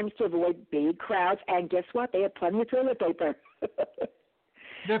lunch times to avoid big crowds. And guess what? They have plenty of toilet paper.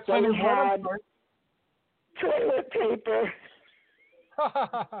 They had toilet paper.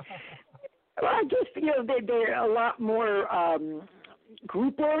 Well, I guess, they're a lot more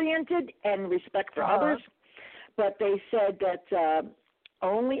group-oriented and respect for others. But they said that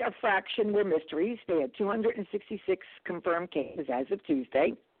only a fraction were mysteries. They had 266 confirmed cases as of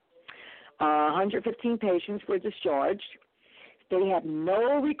Tuesday. 115 patients were discharged. They have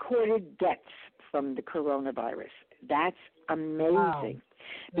no recorded deaths from the coronavirus. That's amazing. Wow.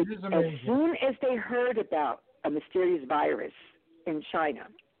 It is amazing. As soon as they heard about a mysterious virus in China,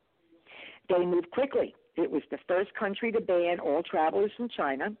 they moved quickly. It was the first country to ban all travelers from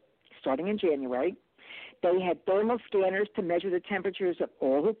China, starting in January. They had thermal scanners to measure the temperatures of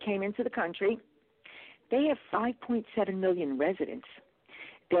all who came into the country. They have 5.7 million residents.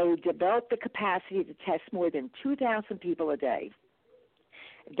 They developed the capacity to test more than 2,000 people a day.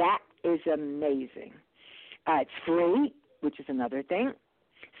 That is amazing. It's free, which is another thing.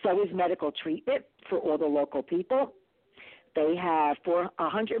 So is medical treatment for all the local people. They have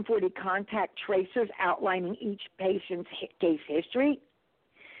 140 contact tracers outlining each patient's case history.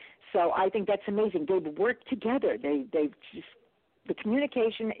 So I think that's amazing. They've worked together. The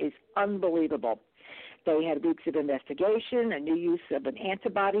communication is unbelievable. They had weeks of investigation, a new use of an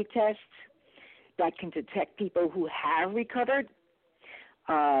antibody test that can detect people who have recovered.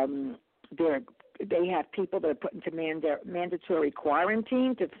 They have people that are put into mandatory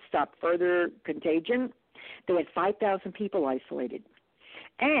quarantine to stop further contagion. They had 5,000 people isolated.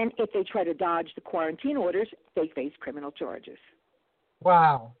 And if they try to dodge the quarantine orders, they face criminal charges.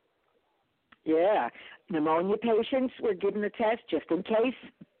 Wow. Yeah. Pneumonia patients were given the test just in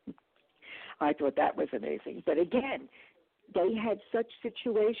case. I thought that was amazing. But again, they had such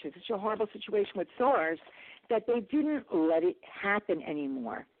a horrible situation with SARS that they didn't let it happen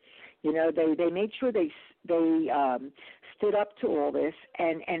anymore. They made sure they stood up to all this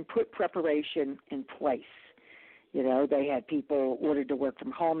and put preparation in place. They had people ordered to work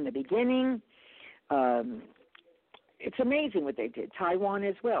from home in the beginning. It's amazing what they did. Taiwan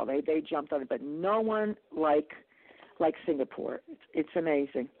as well. They jumped on it, but no one like Singapore. It's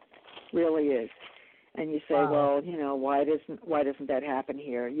amazing, really is. And you say, well, why doesn't that happen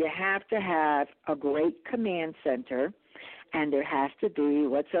here? You have to have a great command center, and there has to be,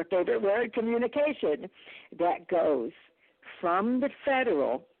 what's our favorite word, communication, that goes from the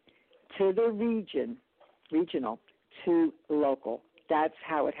federal to the regional to local. That's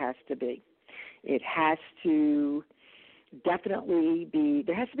how it has to be. It has to definitely be,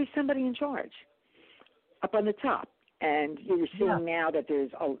 there has to be somebody in charge up on the top. And you're seeing now that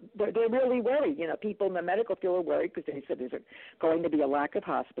they're really worried. People in the medical field are worried because they said there's going to be a lack of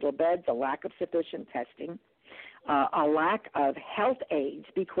hospital beds, a lack of sufficient testing, a lack of health aides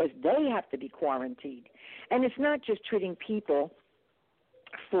because they have to be quarantined. And it's not just treating people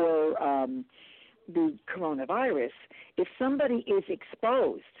for the coronavirus. If somebody is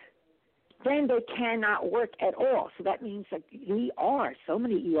exposed, then they cannot work at all. So that means like so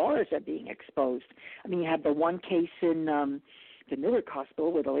many ERs are being exposed. I mean, you have the one case in the Newark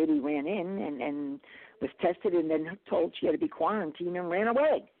Hospital where the lady ran in and was tested and then told she had to be quarantined and ran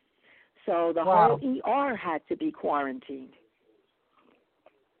away. So the whole ER had to be quarantined.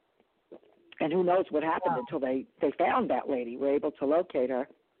 And who knows what happened until they found that lady, were able to locate her.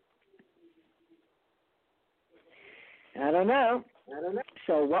 I don't know.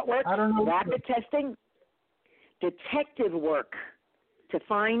 So what works? Rapid testing. detective work to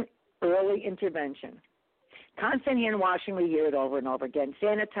find early intervention. Constant hand washing, we hear it over and over again.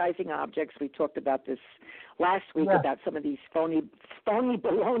 Sanitizing objects, we talked about this last week about some of these phony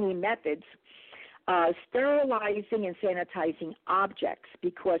baloney methods. Sterilizing and sanitizing objects,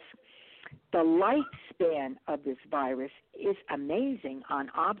 because the lifespan of this virus is amazing on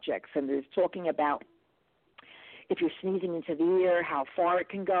objects. And there's talking about if you're sneezing into the air, how far it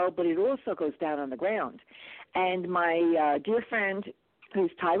can go, but it also goes down on the ground. And my dear friend,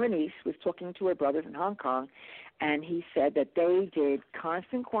 who's Taiwanese, was talking to her brothers in Hong Kong, and he said that they did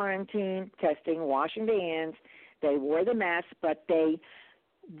constant quarantine, testing, washing their hands. They wore the mask, but they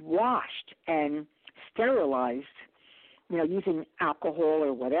washed and sterilized, using alcohol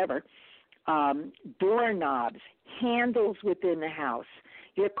or whatever, doorknobs, handles within the house,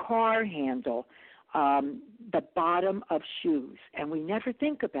 your car handle, the bottom of shoes. And we never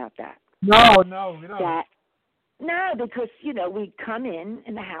think about that. No, we don't. No, because, we come in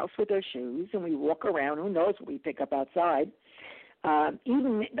the house with our shoes and we walk around. Who knows what we pick up outside,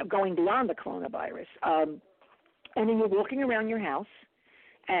 even going beyond the coronavirus. And then you're walking around your house,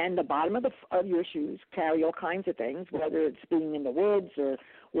 and the bottom of your shoes carry all kinds of things, whether it's being in the woods or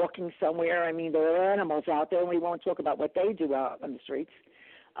walking somewhere. I mean, there are animals out there, and we won't talk about what they do out on the streets.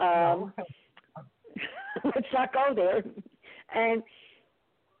 Let's not go there. And,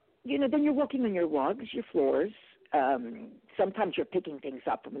 then you're walking on your rugs, your floors. Sometimes you're picking things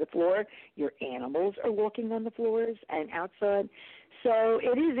up from the floor. Your animals are walking on the floors and outside. So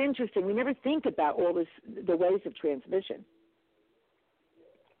it is interesting. We never think about all the ways of transmission.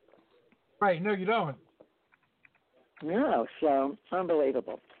 Right. No, you don't. No, so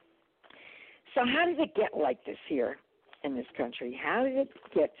unbelievable. So how did it get like this here in this country? How did it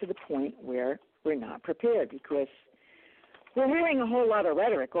get to the point where we're not prepared? Because we're hearing a whole lot of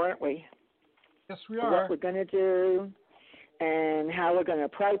rhetoric, aren't we? Yes, we are. What we're going to do and how we're going to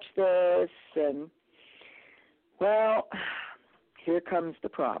approach this. And, well, here comes the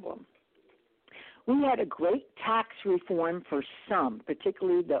problem. We had a great tax reform for some,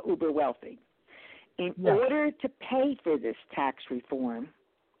 particularly the uber wealthy. In order to pay for this tax reform,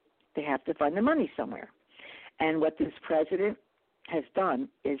 they have to find the money somewhere. And what this president has done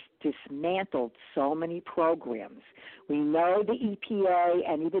is dismantled so many programs. We know the EPA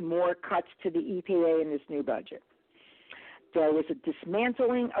and even more cuts to the EPA in this new budget. There was a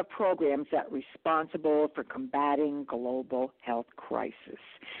dismantling of programs that were responsible for combating global health crisis.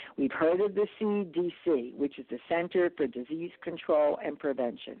 We've heard of the CDC, which is the Center for Disease Control and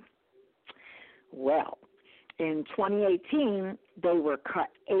Prevention. Well, in 2018, they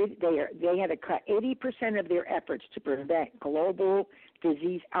had to cut 80% of their efforts to prevent global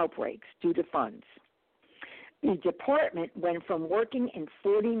disease outbreaks due to funds. The department went from working in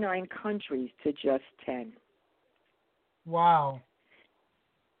 49 countries to just 10. Wow.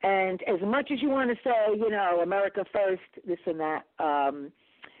 And as much as you want to say, America first, this and that,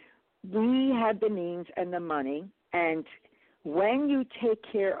 we have the means and the money, and when you take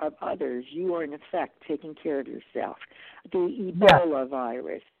care of others, you are in effect taking care of yourself. The Ebola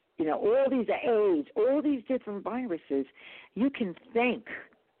virus, all these AIDS, all these different viruses, you can thank,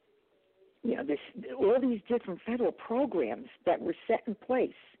 all these different federal programs that were set in place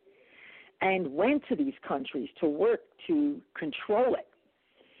and went to these countries to work to control it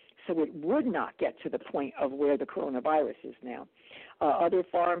so it would not get to the point of where the coronavirus is now. Other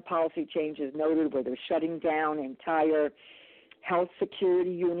foreign policy changes noted where they're shutting down entire health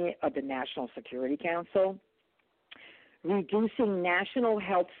security unit of the National Security Council, reducing national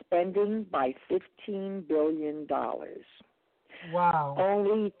health spending by $15 billion. Wow.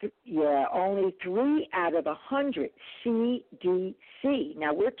 Only 3 out of 100 CDC.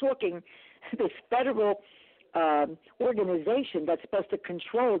 Now, we're talking this federal organization that's supposed to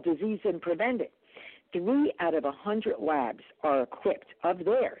control disease and prevent it. 3 out of 100 labs are equipped of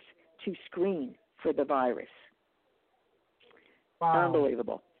theirs to screen for the virus. Wow.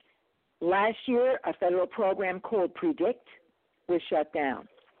 Unbelievable. Last year, a federal program called PREDICT was shut down.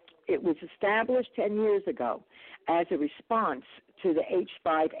 It was established 10 years ago as a response to the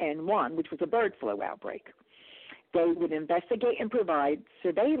H5N1, which was a bird flu outbreak. They would investigate and provide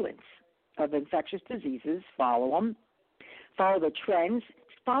surveillance of infectious diseases, follow trends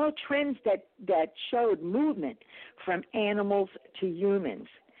that showed movement from animals to humans.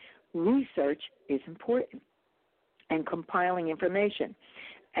 Research is important, and compiling information.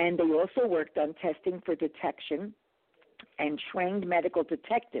 And they also worked on testing for detection and trained medical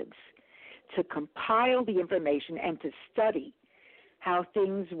detectives to compile the information and to study how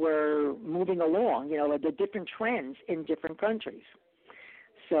things were moving along, the different trends in different countries.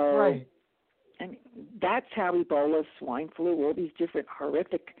 So, right. And that's how Ebola, swine flu, all these different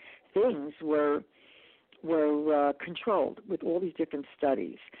horrific things were controlled with all these different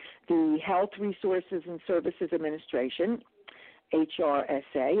studies. The Health Resources and Services Administration,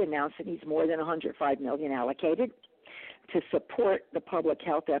 HRSA, announced it needs more than $105 million allocated to support the public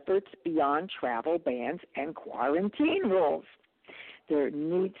health efforts beyond travel bans and quarantine rules. There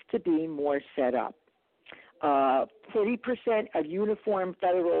needs to be more set up. 40% of uniformed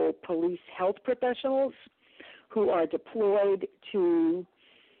federal police health professionals who are deployed to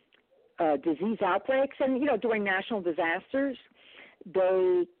disease outbreaks and, during national disasters,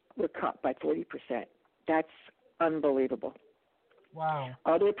 they were cut by 40%. That's unbelievable. Wow.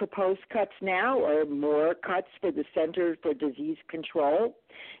 Other proposed cuts now are more cuts for the Center for Disease Control,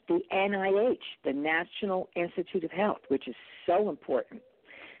 the NIH, the National Institute of Health, which is so important.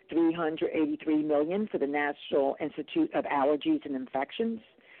 $383 million for the National Institute of Allergies and Infections,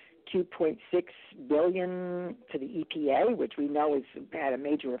 $2.6 billion to the EPA, which we know has had a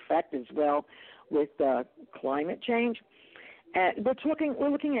major effect as well with climate change. We're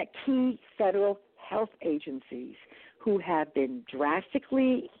looking at key federal health agencies who have been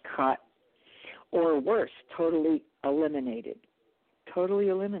drastically cut or worse, totally eliminated. Totally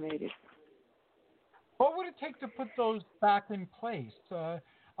eliminated. What would it take to put those back in place?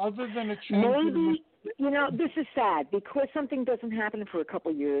 Other than a change? Maybe, this is sad because something doesn't happen for a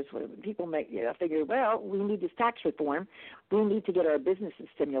couple of years. People may figure, well, we need this tax reform. We need to get our businesses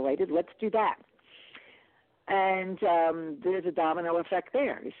stimulated. Let's do that. And there's a domino effect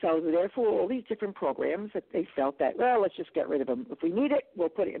there. So therefore, all these different programs that they felt that, well, let's just get rid of them. If we need it, we'll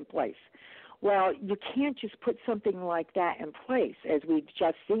put it in place. Well, you can't just put something like that in place, as we've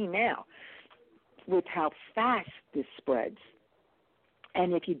just seen now, with how fast this spreads.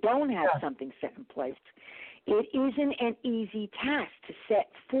 And if you don't have something set in place, it isn't an easy task to set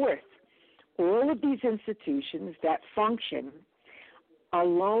forth all of these institutions that function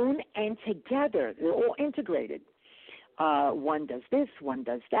alone and together. They're all integrated. One does this, one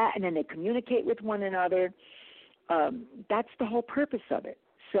does that, and then they communicate with one another. That's the whole purpose of it.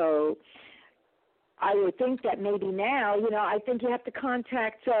 So I would think that maybe now, I think you have to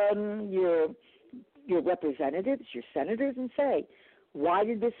contact your representatives, your senators, and say, why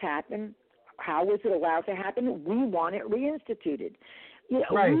did this happen? How was it allowed to happen? We want it reinstituted.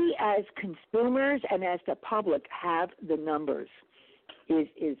 Right. We as consumers and as the public have the numbers. It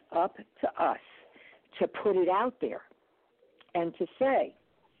is up to us to put it out there and to say,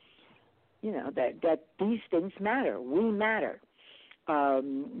 that these things matter. We matter.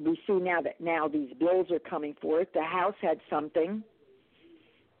 We see now these bills are coming forth. The House had something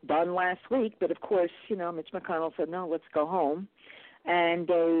done last week, but of course, Mitch McConnell said, no, let's go home. And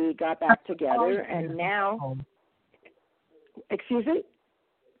they got back together, and now, excuse me?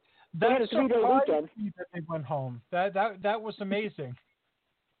 They had a 3-day weekend. That they went home. That was amazing.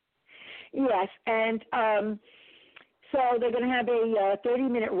 Yes, and so they're going to have a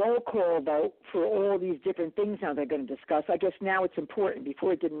 30-minute roll call vote for all these different things now they're going to discuss. I guess now it's important.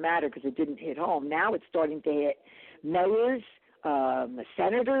 Before it didn't matter because it didn't hit home. Now it's starting to hit mayors, the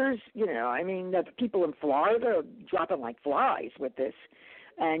senators, the people in Florida are dropping like flies with this.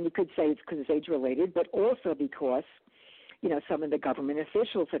 And you could say it's because it's age-related, but also because, some of the government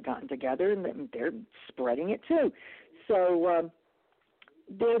officials have gotten together and they're spreading it too. So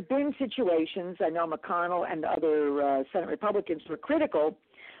there have been situations, I know McConnell and the other Senate Republicans were critical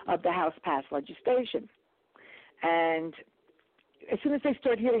of the House-passed legislation. And as soon as they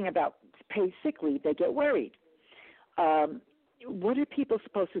start hearing about paid sick leave, they get worried. What are people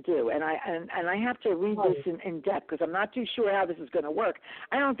supposed to do? And I have to read this in depth because I'm not too sure how this is going to work.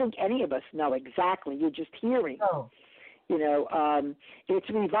 I don't think any of us know exactly. You're just hearing. No. It's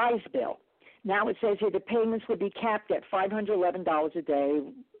a revised bill. Now it says here the payments would be capped at $511 a day,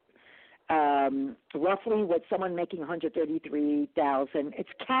 roughly what someone making $133,000. It's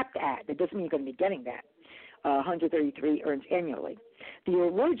capped at. It doesn't mean you're going to be getting that. $133 earns annually. The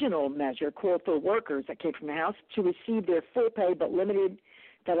original measure called for workers that came from the House to receive their full pay but limited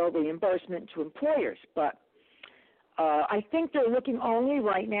federal reimbursement to employers. But I think they're looking only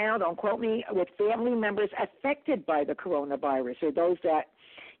right now, don't quote me, with family members affected by the coronavirus or those that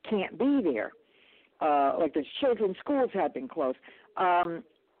can't be there. Like the children's schools have been closed.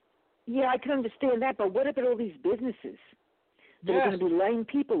 Yeah, I can understand that, but what about all these businesses that are going to be laying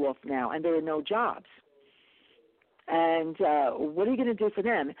people off now and there are no jobs? And what are you going to do for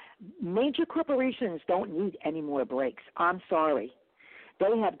them? Major corporations don't need any more breaks. I'm sorry.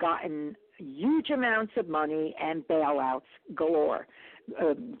 They have gotten huge amounts of money and bailouts galore.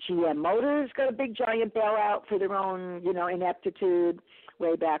 GM Motors got a big giant bailout for their own, ineptitude.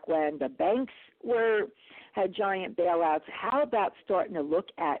 way back when. The banks had giant bailouts. How about starting to look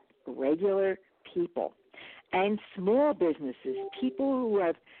at regular people and small businesses, people who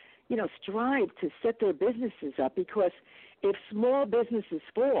have, strived to set their businesses up? Because if small businesses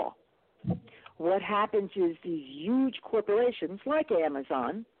fall, what happens is these huge corporations like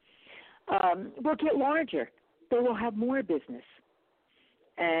Amazon will get larger. They will have more business.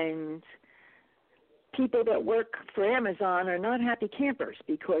 And people that work for Amazon are not happy campers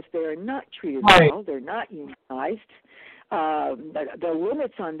because they're not treated well. They're not unionized. The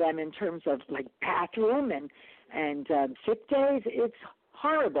limits on them in terms of like bathroom and sick days, it's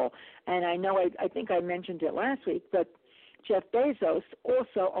horrible. And I know I think I mentioned it last week, but Jeff Bezos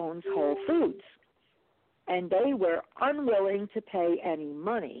also owns Whole Foods, and they were unwilling to pay any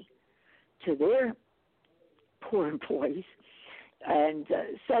money to their poor employees, and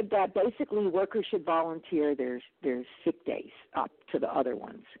said that basically workers should volunteer their sick days up to the other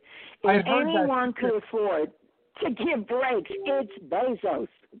ones. If anyone could afford to give breaks, it's Bezos.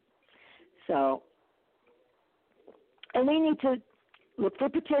 So, and we need to look for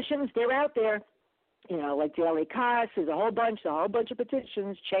petitions. They're out there. Like Daily Kos, there's a whole bunch of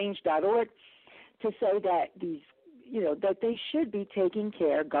petitions, change.org, to say that these, that they should be taking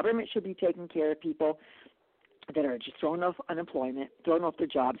care, government should be taking care of people that are just thrown off unemployment, thrown off their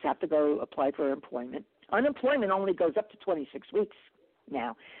jobs, have to go apply for employment. Unemployment only goes up to 26 weeks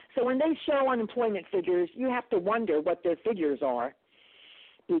now. So when they show unemployment figures, you have to wonder what their figures are,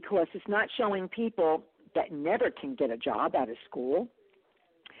 because it's not showing people that never can get a job out of school,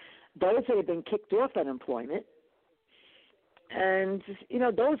 those that have been kicked off unemployment, and,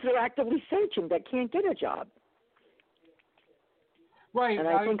 those that are actively searching that can't get a job. Right. And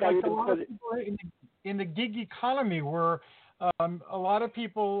I think I even put it in the gig economy where a lot of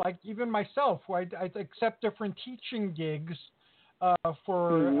people, like even myself, where I accept different teaching gigs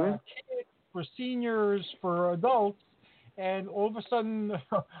for kids, for seniors, for adults, and all of a sudden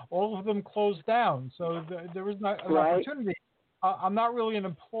all of them closed down. So there was not an opportunity. I'm not really an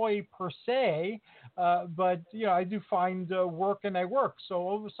employee per se, but I do find work and I work. So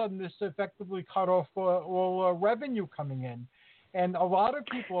all of a sudden, this effectively cut off all revenue coming in, and a lot of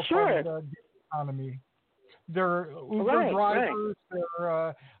people are part of the economy. They're Uber drivers.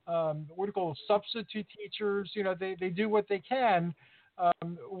 They're what do you call substitute teachers? They do what they can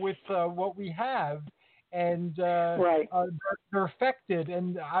with what we have, and they're affected.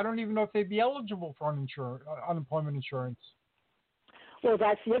 And I don't even know if they'd be eligible for unemployment insurance. Well,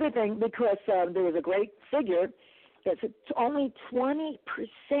 that's the other thing, because there was a great figure that said only 20%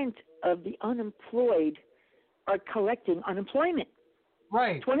 of the unemployed are collecting unemployment.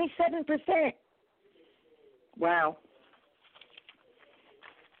 Right. 27%. Wow.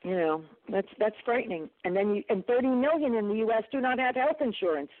 That's frightening. And then 30 million in the U.S. do not have health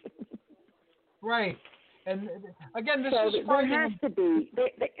insurance. Right. And again, this is there has to be.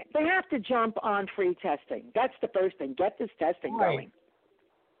 They have to jump on free testing. That's the first thing. Get this testing going.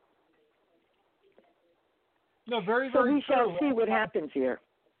 No, very, so very we true. shall see what happens here.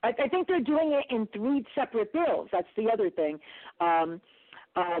 I think they're doing it in 3 separate bills. That's the other thing.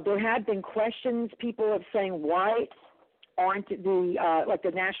 There had been questions. People have saying, why aren't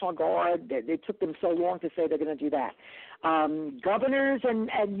the National Guard, they took them so long to say they're going to do that. Governors, and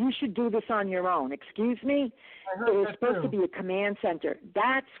you should do this on your own. Excuse me? It was supposed to be a command center.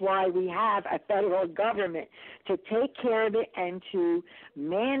 That's why we have a federal government, to take care of it and to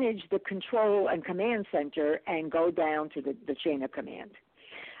manage the control and command center and go down to the chain of command.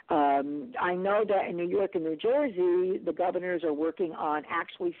 I know that in New York and New Jersey, the governors are working on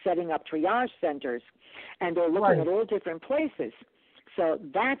actually setting up triage centers, and they're looking at all different places. So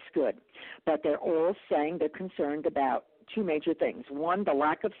that's good. But they're all saying they're concerned about 2 major things. One, the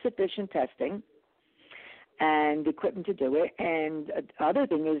lack of sufficient testing and equipment to do it. And the other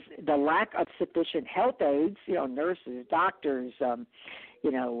thing is the lack of sufficient health aides, nurses, doctors,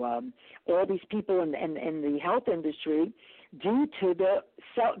 all these people in the health industry, due to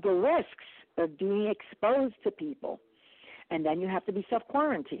the risks of being exposed to people. And then you have to be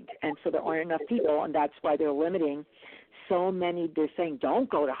self-quarantined. And so there aren't enough people, and that's why they're limiting so many. They're saying don't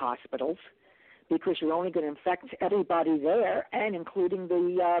go to hospitals because you're only going to infect everybody there, and including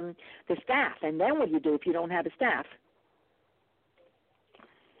the staff. And then what do you do if you don't have a staff?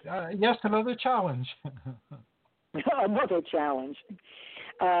 Yes, another challenge. Another challenge.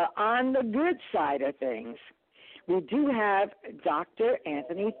 On the good side of things, we do have Dr.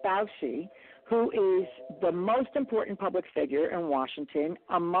 Anthony Fauci, who is the most important public figure in Washington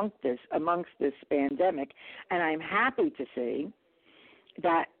amongst this pandemic, and I'm happy to see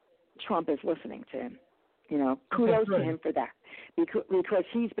that Trump is listening to him. Kudos to him for that, because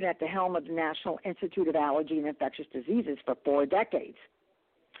he's been at the helm of the National Institute of Allergy and Infectious Diseases for 4 decades.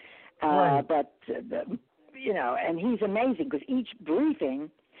 Right. But, and he's amazing, because each briefing,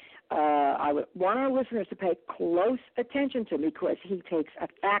 I would want our listeners to pay close attention to, because he takes a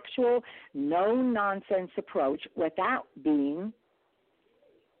factual, no-nonsense approach without being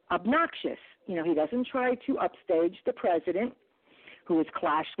obnoxious. He doesn't try to upstage the president, who has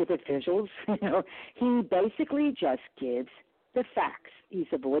clashed with officials. He basically just gives the facts. He's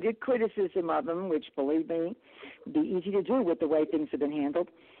avoided criticism of him, which, believe me, would be easy to do with the way things have been handled.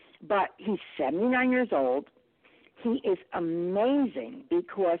 But he's 79 years old. He is amazing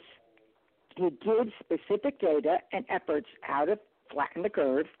because he gives specific data and efforts how to flatten the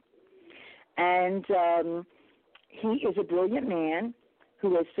curve. And he is a brilliant man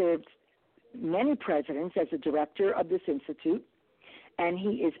who has served many presidents as a director of this institute. And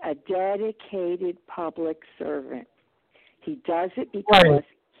he is a dedicated public servant. He does it because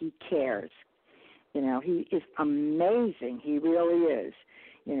he cares. He is amazing. He really is.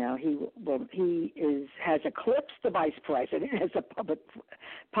 He has eclipsed the vice president as a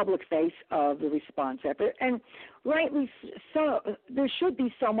public face of the response effort, and rightly so. There should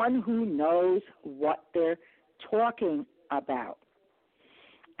be someone who knows what they're talking about.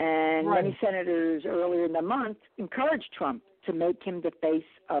 And many senators earlier in the month encouraged Trump to make him the face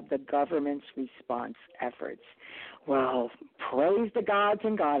of the government's response efforts. Well, praise the gods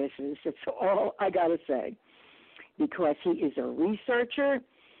and goddesses. That's all I got to say. Because he is a researcher.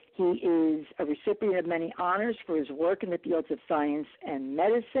 He is a recipient of many honors for his work in the fields of science and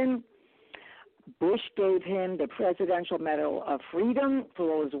medicine. Bush gave him the Presidential Medal of Freedom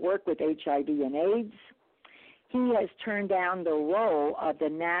for all his work with HIV and AIDS. He has turned down the role of the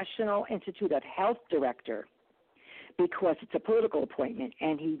National Institute of Health Director because it's a political appointment,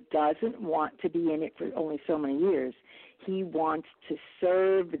 and he doesn't want to be in it for only so many years. He wants to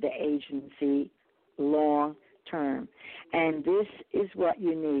serve the agency long term. And this is what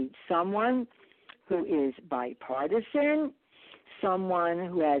you need: someone who is bipartisan, someone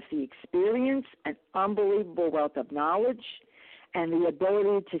who has the experience, an unbelievable wealth of knowledge, and the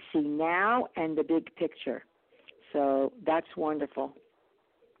ability to see now and the big picture. So that's wonderful.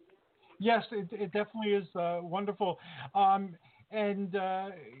 Yes, it definitely is wonderful. And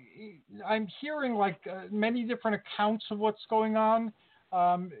I'm hearing many different accounts of what's going on.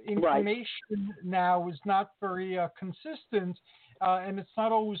 Information now is not very consistent, and it's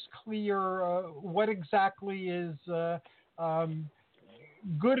not always clear what exactly is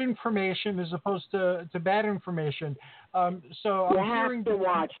good information as opposed to bad information. So you I'm have hearing to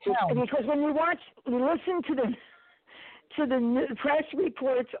watch, because when you listen to the press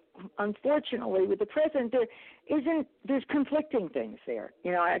reports, unfortunately, with the president, there's conflicting things there.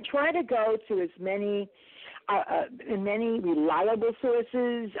 I try to go to as many reliable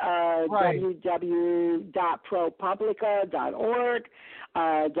sources, www.propublica.org,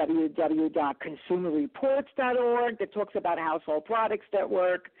 www.consumerreports.org, that talks about household products that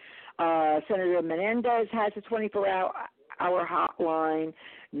work. Senator Menendez has a 24-hour hotline.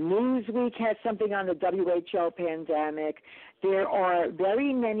 Newsweek has something on the WHO pandemic. There are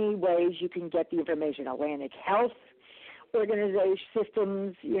very many ways you can get the information. Atlantic Health Organization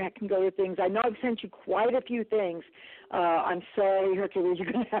systems, you can go to things. I know I've sent you quite a few things. I'm sorry, Hercules,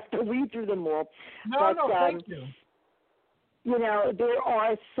 you're going to have to read through them all. No, thank you. There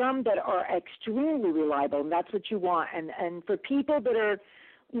are some that are extremely reliable, and that's what you want. And for people that are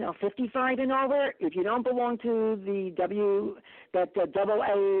 55 and over, if you don't belong to the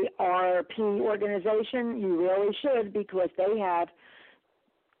AARP organization, you really should, because they have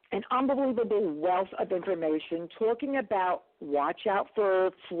an unbelievable wealth of information talking about watch out for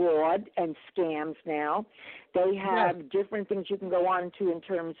fraud and scams now. They have different things you can go on to in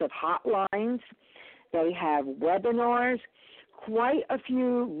terms of hotlines. They have webinars. Quite a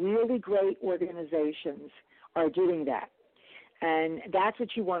few really great organizations are doing that. And that's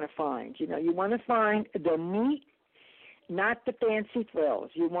what you want to find. You want to find the meat, not the fancy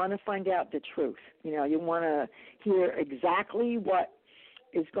frills. You want to find out the truth. You want to hear exactly what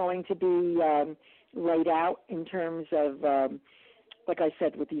is going to be laid out in terms of, like I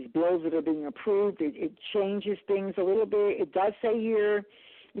said, with these bills that are being approved. It changes things a little bit. It does say here,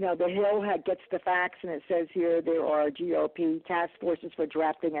 the Hill gets the facts, and it says here there are GOP task forces for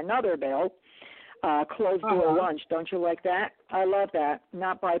drafting another bill. Closed door lunch. Don't you like that? I love that.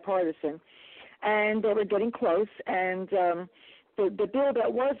 Not bipartisan. And they were getting close. And the bill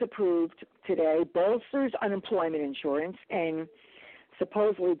that was approved today bolsters unemployment insurance and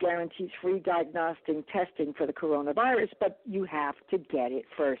supposedly guarantees free diagnostic testing for the coronavirus, but you have to get it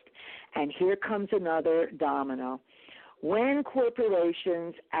first. And here comes another domino. When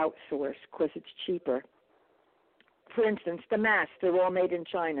corporations outsource because it's cheaper, for instance, the masks, they're all made in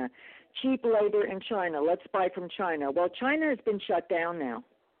China. Cheap labor in China. Let's buy from China. Well, China has been shut down now.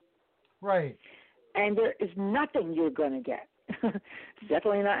 Right. And there is nothing you're going to get.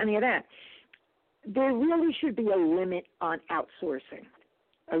 Definitely not any of that. There really should be a limit on outsourcing.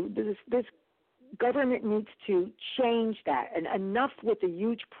 This government needs to change that. And enough with the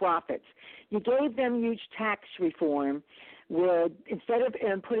huge profits. You gave them huge tax reform where instead of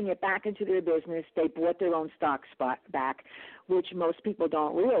putting it back into their business, they bought their own stock back, which most people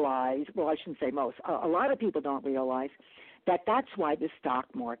don't realize. Well, I shouldn't say most. A lot of people don't realize that's why the stock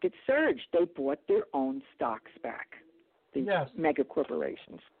market surged. They bought their own stocks back, the mega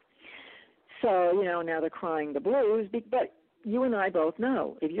corporations. So, now they're crying the blues. But you and I both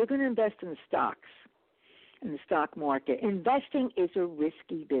know if you're going to invest in the stocks, in the stock market, investing is a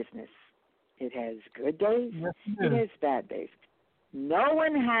risky business. It has good days. Yes, it has bad days. No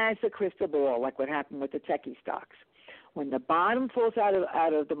one has a crystal ball like what happened with the techie stocks. When the bottom falls out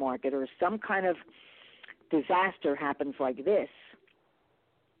of the market or some kind of disaster happens like this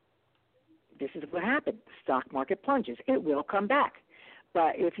is what happened. The stock market plunges. It will come back.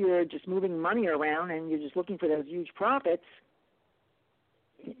 But if you're just moving money around and you're just looking for those huge profits,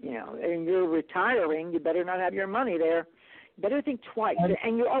 and you're retiring, you better not have your money there. You better think twice.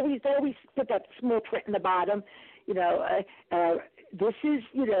 And you always put that small print in the bottom. This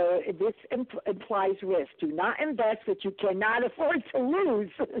implies risk. Do not invest what you cannot afford to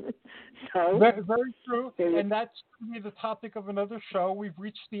lose. So very true, and that's going to be the topic of another show. We've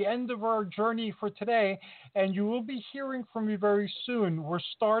reached the end of our journey for today, and you will be hearing from me very soon. We're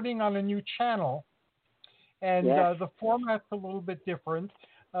starting on a new channel, and the format's a little bit different.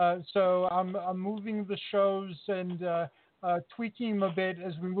 So I'm moving the shows and tweaking them a bit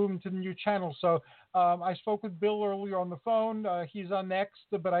as we move into the new channel. So I spoke with Bill earlier on the phone. He's on next,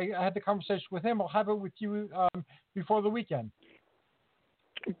 but I had the conversation with him. I'll have it with you before the weekend.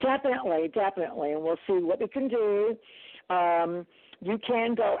 Definitely, and we'll see what we can do. You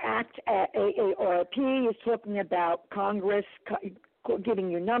can go act at AARP. Is talking about Congress giving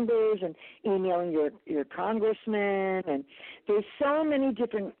you numbers and emailing your congressman. And there's so many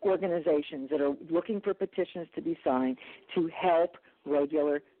different organizations that are looking for petitions to be signed to help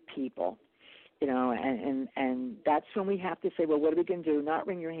regular people. And that's when we have to say, well, what are we going to do? Not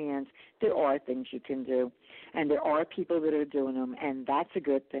wring your hands. There are things you can do, and there are people that are doing them, and that's a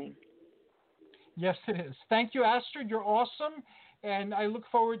good thing. Yes, it is. Thank you, Astrid. You're awesome, and I look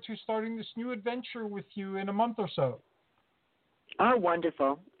forward to starting this new adventure with you in a month or so. Oh,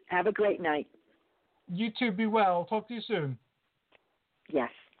 wonderful. Have a great night. You too. Be well. Talk to you soon.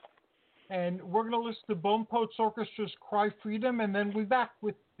 Yes. And we're going to listen to Bone Poets Orchestra's Cry Freedom, and then we'll be back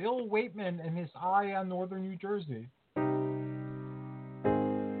with Bill Waitman and his Eye on Northern New Jersey.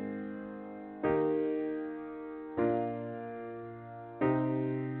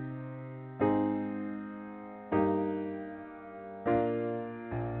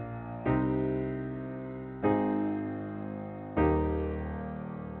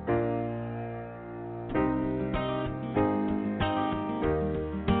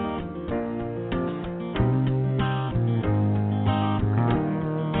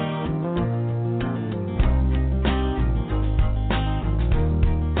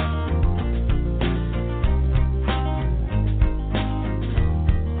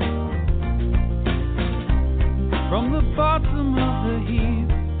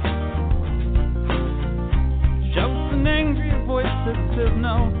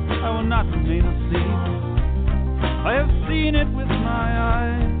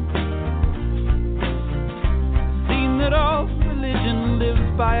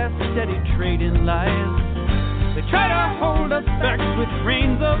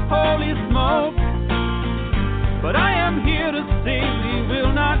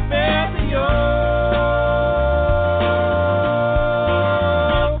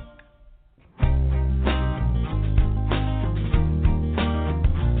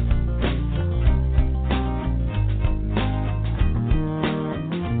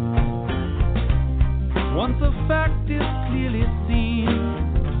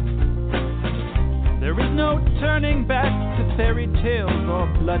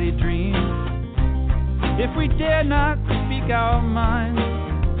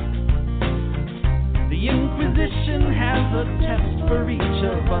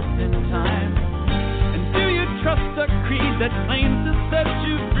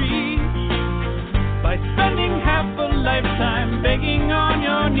 Begging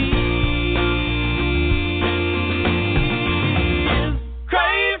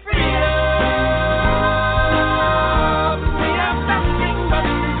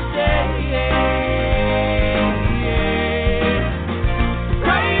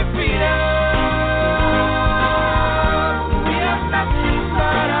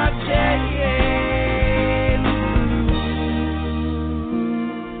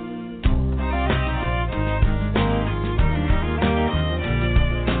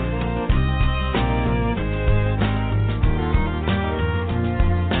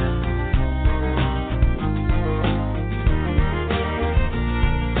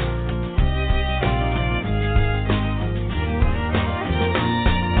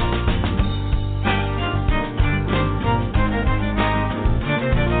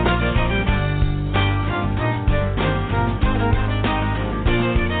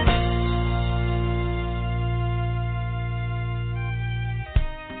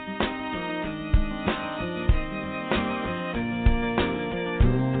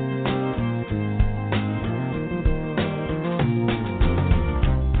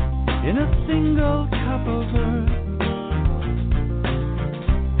in a single cup of earth.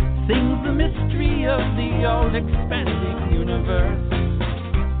 Sings the mystery of the all-expanding universe.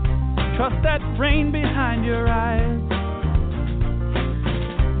 Trust that brain behind your eyes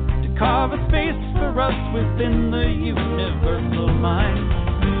to carve a space for us within the universal mind.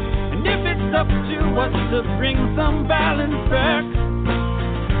 And if it's up to us to bring some balance back,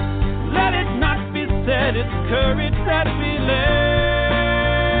 let it not be said it's courage that we lack.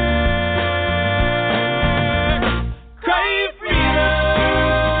 Crave freedom,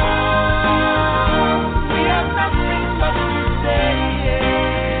 we have nothing but to say.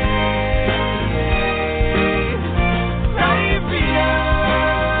 Crave freedom,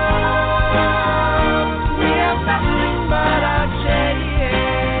 we have nothing but our chance.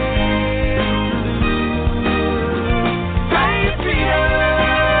 Crave freedom,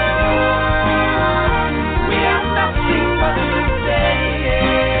 we have nothing but to say.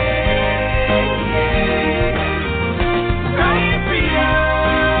 Crave freedom,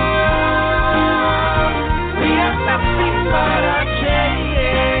 we have nothing but our chance.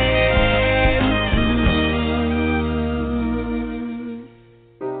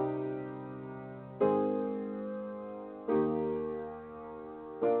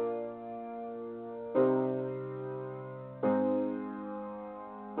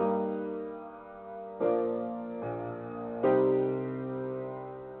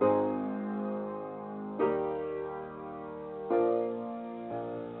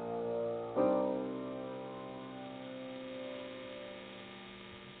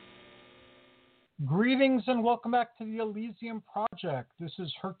 Greetings and welcome back to the Elysium Project. This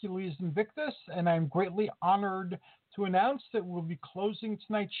is Hercules Invictus, and I'm greatly honored to announce that we'll be closing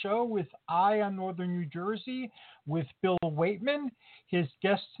tonight's show with Eye on Northern New Jersey with Bill Waitman. His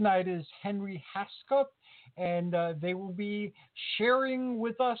guest tonight is Henry Haskup, and they will be sharing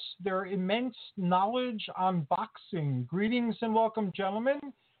with us their immense knowledge on boxing. Greetings and welcome, gentlemen.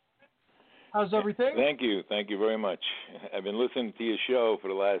 How's everything? Thank you. Thank you very much. I've been listening to your show for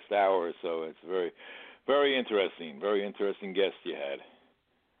the last hour or so. It's very, very interesting. Very interesting guest you had.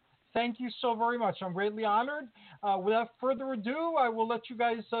 Thank you so very much. I'm greatly honored. Without further ado, I will let you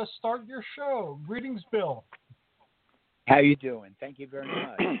guys start your show. Greetings, Bill. How you doing? Thank you very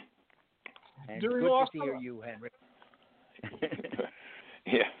much. And Doing good awesome. to hear you, Henry.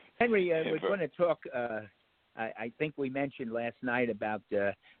 Yeah. Henry, we're going to talk. I think we mentioned last night about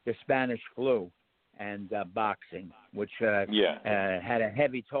the Spanish flu and boxing, which had a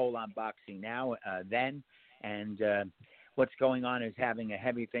heavy toll on boxing then, and what's going on is having a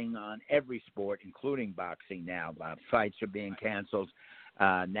heavy thing on every sport, including boxing now. Fights are being canceled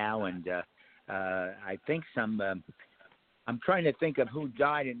now, and I think I'm trying to think of who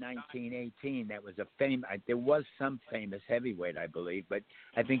died in 1918. That was there was some famous heavyweight, I believe, but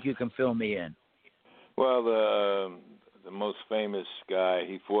I think you can fill me in. Well, the most famous guy,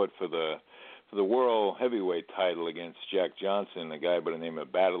 he fought for the world heavyweight title against Jack Johnson, a guy by the name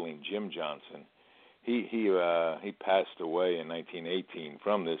of Battling Jim Johnson. He passed away in 1918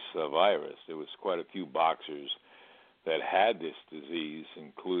 from this virus. There was quite a few boxers that had this disease,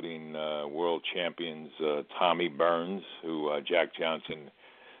 including world champions Tommy Burns, who Jack Johnson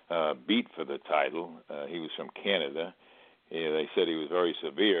beat for the title. He was from Canada. Yeah, they said he was very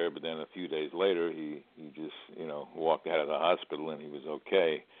severe, but then a few days later he just, walked out of the hospital and he was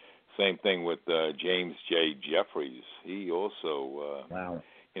okay. Same thing with James J. Jeffries. He also, wow.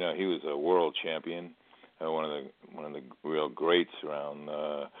 He was a world champion, one of the real greats around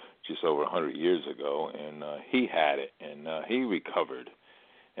just over 100 years ago, and he had it and he recovered.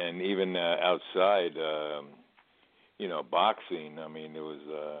 And even outside, boxing. I mean, there was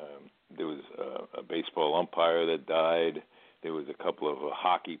a baseball umpire that died. There was a couple of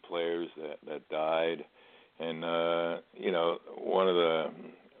hockey players that died, and one of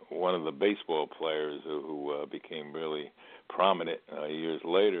the baseball players who became really prominent years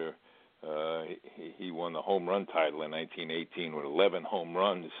later. He won the home run title in 1918 with 11 home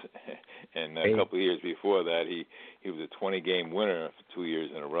runs, and a couple of years before that, he was a 20-game winner for 2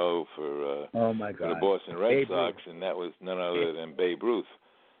 years in a row for the Boston Red Sox, and that was none other than Babe Ruth.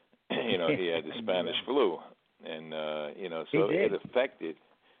 He had the Spanish flu. And so it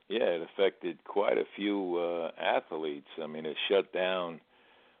affected quite a few athletes. I mean, it shut down,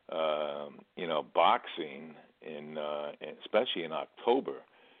 boxing especially in October.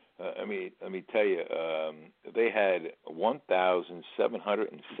 Let me tell you, they had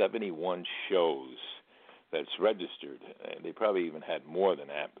 1,771 shows that's registered. They probably even had more than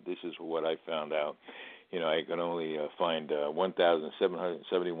that, but this is what I found out. I can only find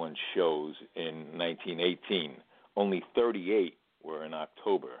 1,771 shows in 1918. Only 38 were in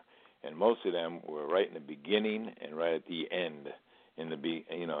October. and most of them were right in the beginning and right at the end. In the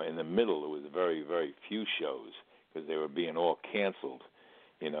middle, it was very, very few shows because they were being all canceled.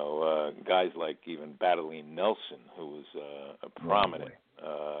 Guys like even Battling Nelson, who was a prominent,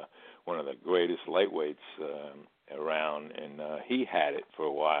 one of the greatest lightweights around, and he had it for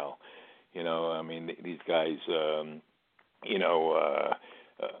a while. These guys,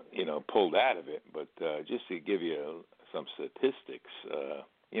 pulled out of it. But just to give you some statistics,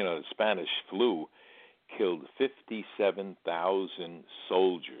 the Spanish flu killed 57,000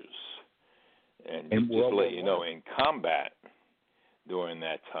 soldiers, and just to let you know, in combat during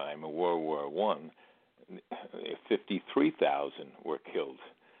that time in World War I, 53,000 were killed.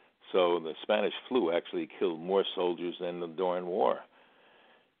 So the Spanish flu actually killed more soldiers than during war.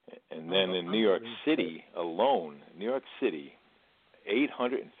 And then in New York City alone,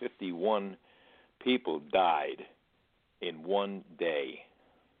 851 people died in one day.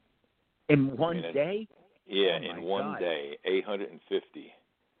 In one day? Yeah, in one day, 850.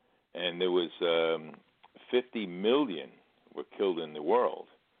 And there was 50 million were killed in the world.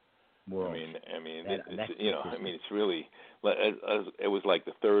 It's really, it was like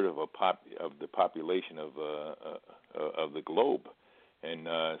the third of the population of the globe, and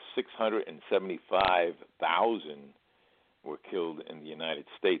 675,000 were killed in the United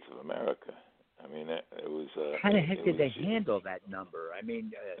States of America. It was. How the heck did they handle that number?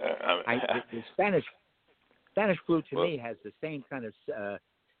 The Spanish flu to me has the same kind of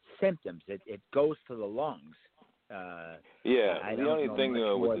symptoms. It goes to the lungs. The only thing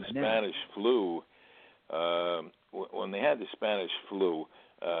with the Spanish flu, when they had the Spanish flu,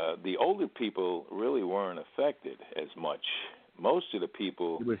 the older people really weren't affected as much. Most of the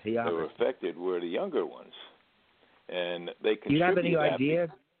people that were affected were the younger ones, and they contributed. Do you have any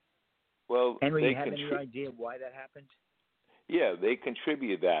idea? Well, Henry, you have any idea why that happened? Yeah, they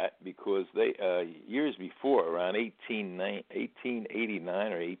contributed that because they years before, around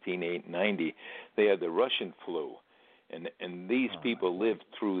 1889 or 1890, they had the Russian flu, and these people lived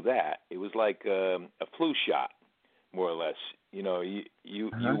through that. It was like a flu shot, more or less. You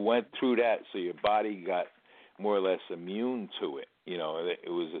went through that, so your body got more or less immune to it. It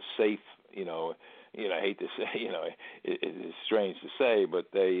was a safe. I hate to say, it's strange to say,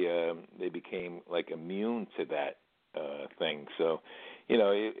 but they became like immune to that thing. So,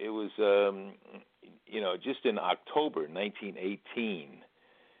 it was, just in October 1918,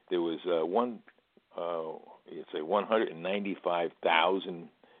 there was 195,000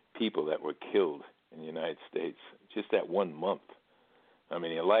 people that were killed in the United States just that 1 month.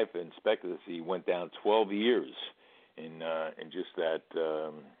 Your life expectancy went down 12 years in just that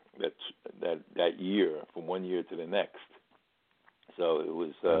year, from 1 year to the next. So it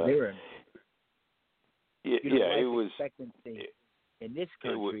was. It was. Expectancy in this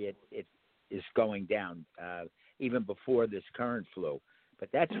country, it is going down even before this current flu. But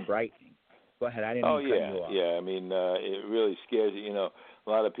that's frightening. Go ahead. I didn't mean to cut you off. It really scares you. A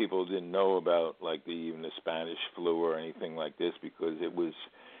lot of people didn't know about even the Spanish flu or anything like this because it was,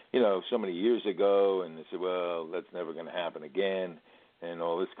 so many years ago, and they said, well, that's never going to happen again, and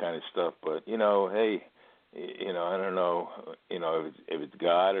all this kind of stuff. But hey, I don't know, if it's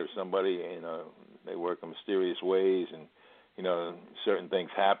God or somebody, they work in mysterious ways, and certain things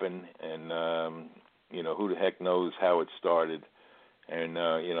happen, and who the heck knows how it started. And,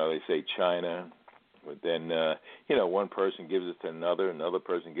 they say China, but then, one person gives it to another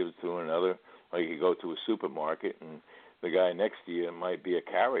person gives it to another. Like you go to a supermarket and the guy next to you might be a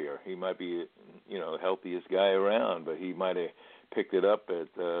carrier. He might be, the healthiest guy around, but he might have picked it up at,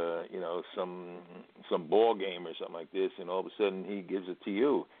 some ball game or something like this, and all of a sudden he gives it to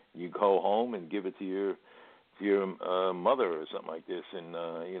you. You go home and give it to your mother or something like this, and,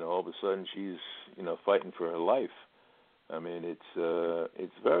 all of a sudden she's, fighting for her life.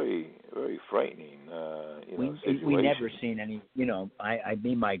 It's very, very frightening. We never seen any.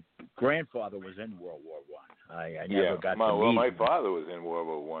 My grandfather was in World War I. I never got to meet him. My father was in World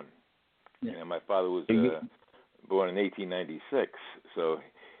War I. Yeah. And my father was born in 1896, so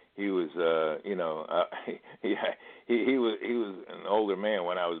he was, he was an older man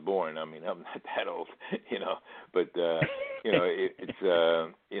when I was born. I'm not that old, but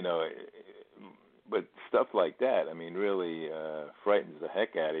but stuff like that, really frightens the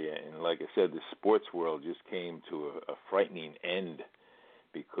heck out of you. And like I said, the sports world just came to a frightening end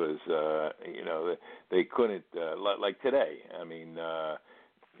because, they couldn't, like today, I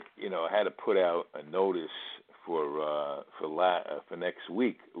had to put out a notice for next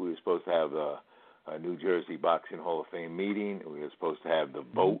week. We were supposed to have a New Jersey Boxing Hall of Fame meeting. We were supposed to have the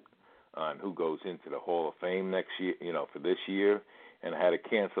vote on who goes into the Hall of Fame next year, for this year. and I had to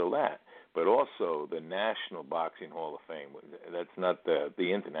cancel that. But also the National Boxing Hall of Fame. That's not the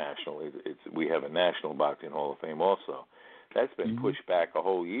international. We have a National Boxing Hall of Fame also. That's been pushed back a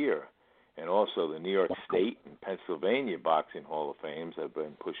whole year. And also the New York State and Pennsylvania Boxing Hall of Fames have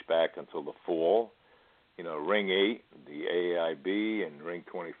been pushed back until the fall. Ring 8, the AIB, and Ring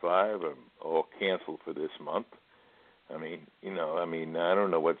 25 are all canceled for this month. I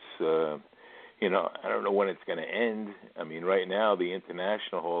don't know what's, I don't know when it's going to end. I mean, right now the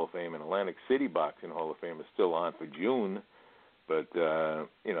International Hall of Fame and Atlantic City Boxing Hall of Fame is still on for June, but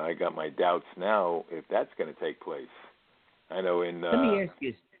I got my doubts now if that's going to take place. I know in. Let me ask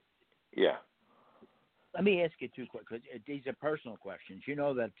you. Yeah. Let me ask you two quick, because these are personal questions. You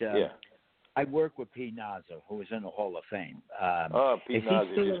know that. I work with Pete Naza, who is in the Hall of Fame. Pete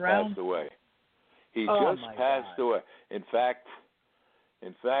Naza just passed away. He just passed away. In fact,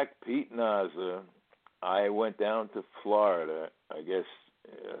 Pete Naza, I went down to Florida, I guess,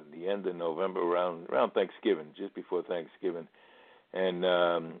 the end of November, around Thanksgiving, just before Thanksgiving, and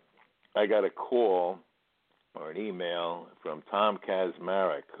I got a call or an email from Tom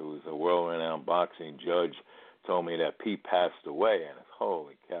Kazmarek, who's a world-renowned boxing judge, told me that Pete passed away, and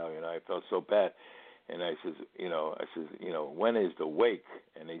holy cow, I felt so bad. And I says, when is the wake?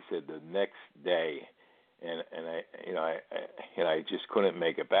 And he said the next day. And I just couldn't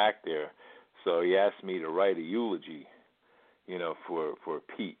make it back there. So he asked me to write a eulogy, for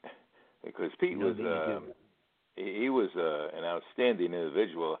Pete, because Pete was he was an outstanding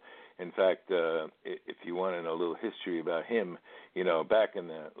individual. In fact, if you want to know a little history about him, back in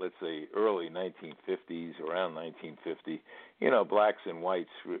the, let's say, early 1950s, around 1950, blacks and whites,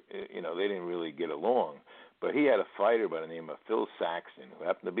 they didn't really get along. But he had a fighter by the name of Phil Saxon, who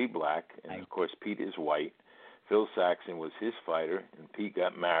happened to be black, and of course Pete is white. Phil Saxon was his fighter, and Pete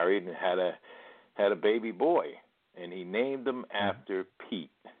got married and had a baby boy, and he named him after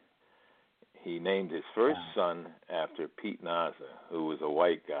Pete. He named his first son after Pete Naza, who was a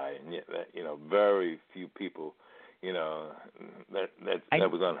white guy, and very few people, that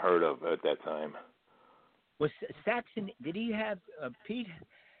was unheard of at that time. Was Saxon? Did he have Pete?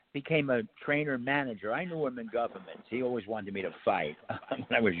 Became a trainer manager. I knew him in government. He always wanted me to fight when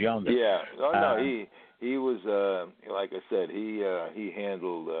I was younger. Yeah, he was like I said, he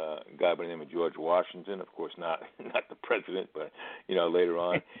handled a guy by the name of George Washington. Of course, not the president, but later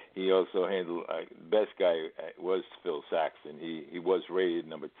on, he also handled best guy was Phil Saxon. He was rated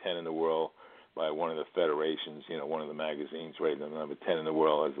number 10 in the world by one of the federations. One of the magazines rated him number 10 in the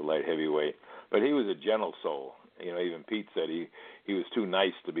world as a light heavyweight. But he was a gentle soul. Even Pete said he was too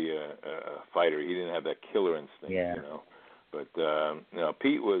nice to be a fighter. He didn't have that killer instinct, But,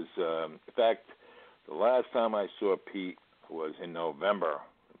 Pete was, in fact, the last time I saw Pete was in November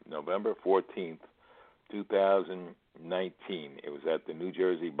 14th, 2019. It was at the New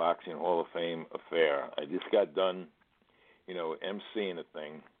Jersey Boxing Hall of Fame affair. I just got done, emceeing a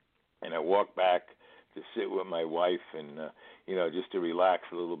thing, and I walked back to sit with my wife and, just to relax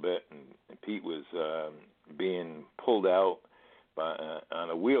a little bit. And Pete was being pulled out on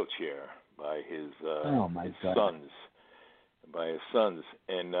a wheelchair by his sons.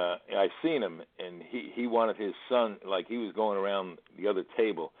 And I seen him, and he wanted his son, like he was going around the other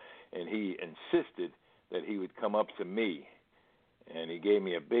table, and he insisted that he would come up to me. And he gave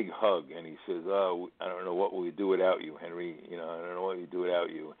me a big hug, and he says, "Oh, I don't know what we would do without you, Henry. I don't know what we'd do without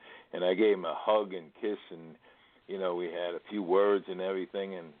you." And I gave him a hug and kiss, and we had a few words and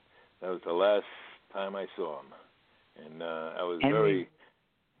everything, and that was the last time I saw him. And I was Henry,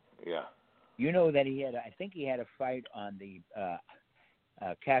 yeah. You know that I think he had a fight on the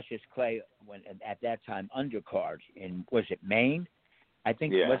Cassius Clay at that time undercard in, was it Maine? I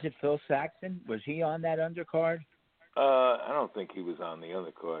think, was it Phil Saxon? Was he on that undercard? I don't think he was on the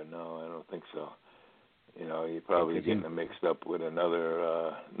undercard. No, I don't think so. He probably getting him mixed up with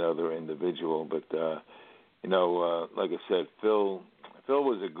another individual. But like I said, Phil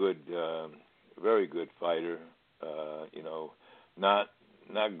was a good, very good fighter.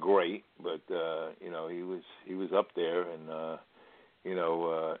 Not great, but he was up there, and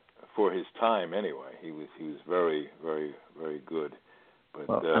for his time anyway, he was very, very, very good.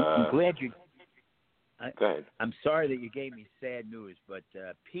 But I'm glad you. Go ahead. I'm sorry that you gave me sad news, but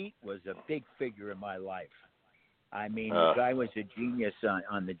Pete was a big figure in my life. I mean, the guy was a genius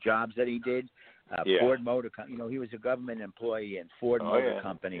on the jobs that he did. Ford Motor Company, he was a government employee, and Ford Motor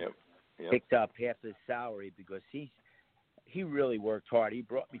Company picked up half his salary because he really worked hard. He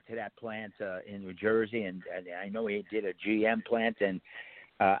brought me to that plant in New Jersey, and I know he did a GM plant, and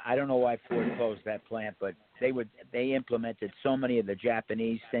I don't know why Ford closed that plant, but they implemented so many of the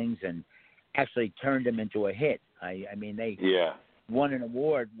Japanese things and actually turned them into a hit. I mean, they won an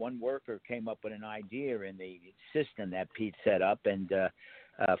award. One worker came up with an idea in the system that Pete set up, and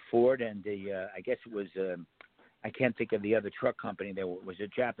Ford and the I guess it was I can't think of the other truck company. There was a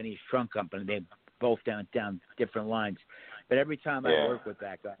Japanese truck company. They both down different lines. But every time I worked with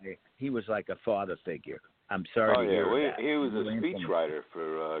that guy, he was like a father figure. I'm sorry to hear that. He was a speechwriter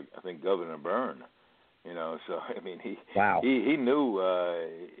for I think Governor Byrne. You know, so I mean, he knew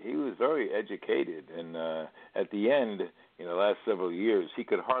he was very educated, and at the end, you know, last several years, he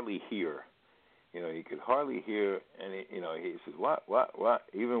could hardly hear. You know, he could hardly hear, and he says, what,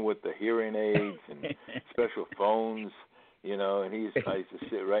 even with the hearing aids and special phones, you know, and I used to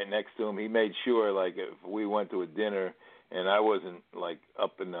sit right next to him. He made sure, like, if we went to a dinner and I wasn't like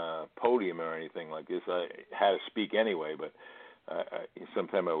up in the podium or anything like this, I had to speak anyway, but.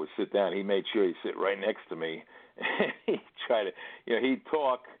 Sometimes I would sit down. He made sure he'd sit right next to me. He'd try to, you know, he'd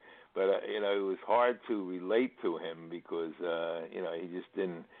talk, but you know, it was hard to relate to him because you know, he just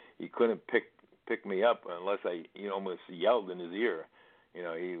didn't. He couldn't pick me up unless I, you know, almost yelled in his ear. You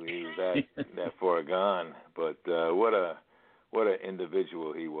know, he was that far gone. But what an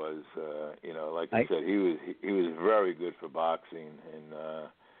individual he was. You know, like I said, he was very good for boxing, and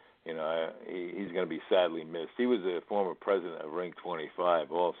you know, he's going to be sadly missed. He was a former president of Ring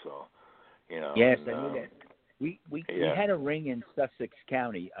 25 also, you know. Yes, I knew that. We had a ring in Sussex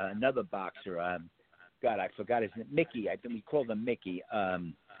County, another boxer. God, I forgot his name. Mickey. I think we called him Mickey.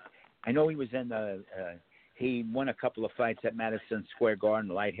 I know he was in the he won a couple of fights at Madison Square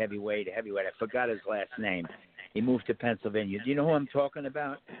Garden, light heavyweight. I forgot his last name. He moved to Pennsylvania. Do you know who I'm talking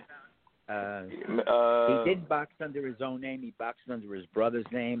about? He didn't box under his own name. He boxed under his brother's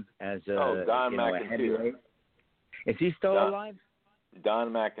name as a, Don a heavyweight. Is he still alive? Don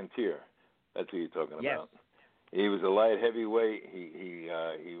McIntyre. That's who you're talking about. Yes. He was a light heavyweight.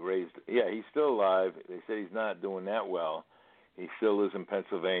 He raised. Yeah, he's still alive. They say he's not doing that well. He still lives in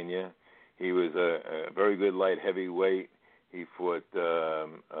Pennsylvania. He was a very good light heavyweight. He fought.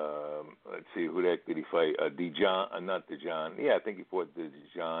 Let's see, who the heck did he fight? Dijon, not Dijon. Yeah, I think he fought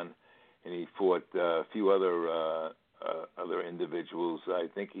Dijon. And he fought a few other individuals. I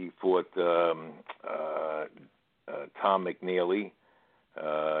think he fought Tom McNeely.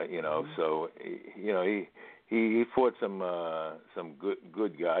 You know, so you know he fought some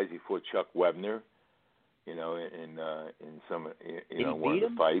good guys. He fought Chuck Webner. You know, in some one of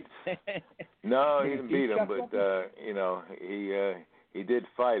the fights. No, he didn't beat him, but you know he did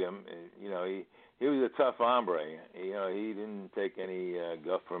fight him. You know he was a tough hombre. You know, he didn't take any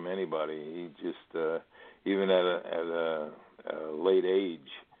guff from anybody. He just, even at a late age,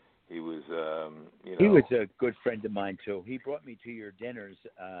 he was, you know. He was a good friend of mine too. He brought me to your dinners.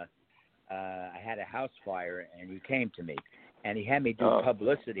 I had a house fire, and he came to me, and he had me do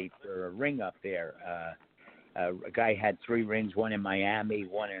publicity for a ring up there. A guy had 3 rings, one in Miami,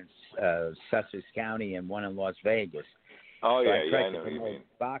 one in Sussex County, and one in Las Vegas. Oh, so yeah, I know what you mean.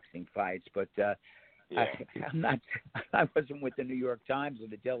 Boxing fights, but I wasn't with the New York Times or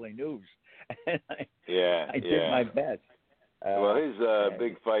the Daily News. I did my best. Well, his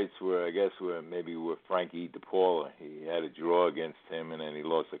big fights were maybe with Frankie DePaula. He had a draw against him, and then he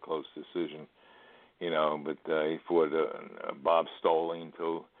lost a close decision. You know, but he fought Bob Stoling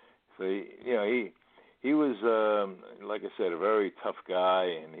too. So he was like I said, a very tough guy,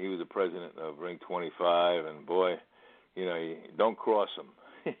 and he was the president of Ring 25. And boy, you know, don't cross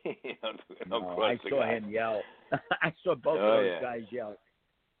him. Don't cross the guy. I saw him yell. I saw both of those guys yell.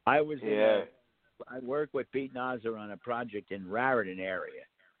 I was I worked with Pete Nasser on a project in Raritan area,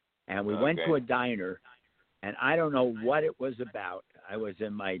 and we went to a diner, and I don't know what it was about. I was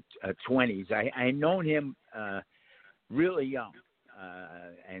in my 20s. I had known him really young,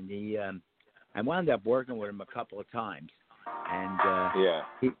 and I wound up working with him a couple of times, and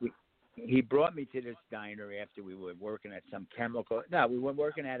he brought me to this diner after we were working at some chemical. No, we were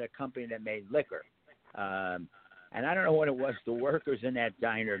working at a company that made liquor, and I don't know what it was. The workers in that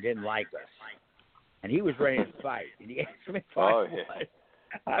diner didn't like us. And he was ready to fight. And he asked me if I was.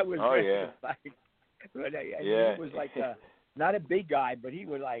 I was ready to fight. But he was like not a big guy, but he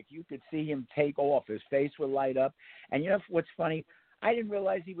was like, you could see him take off. His face would light up. And you know what's funny? I didn't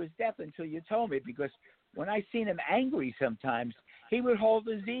realize he was deaf until you told me, because when I seen him angry sometimes, he would hold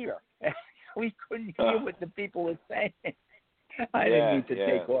his ear. We couldn't hear what the people were saying. I didn't need to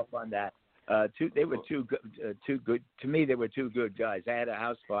take off on that. They were too good. To me, they were two good guys. I had a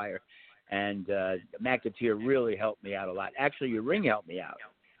house fire. And McIntyre really helped me out a lot. Actually, your ring helped me out.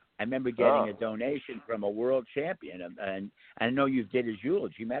 I remember getting a donation from a world champion, and I know you did his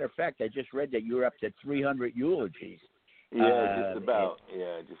eulogy. Matter of fact, I just read that you're up to 300 eulogies. Yeah,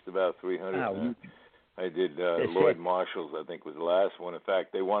 just about 300. Wow, I did Lloyd Marshall's, I think was the last one. In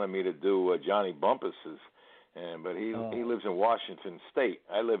fact, they wanted me to do Johnny Bumpus's, but he lives in Washington State.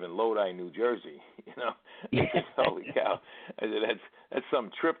 I live in Lodi, New Jersey. I said, holy cow! I said that's some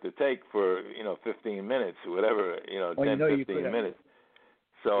trip to take for 15 minutes, whatever 10, 15 minutes.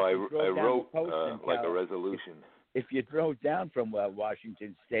 So I wrote like a resolution. If you drove down from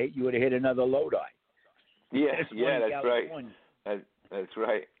Washington State, you would have hit another Lodi. Yeah, that's right. That's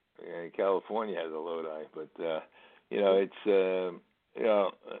right. Yeah, California has a Lodi, but it's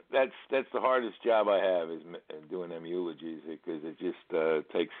that's the hardest job I have is doing them eulogies because it just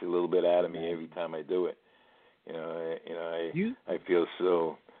takes a little bit out of me every time I do it. I feel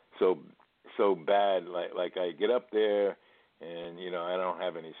so bad. Like I get up there and I don't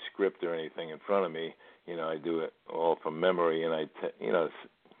have any script or anything in front of me. I do it all from memory, and I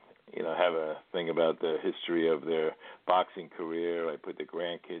have a thing about the history of their boxing career. I put the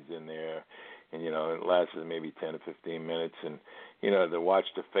grandkids in there, and it lasts maybe 10 to 15 minutes, and to watch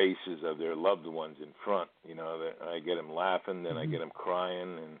the faces of their loved ones in front. I get them laughing, then I get them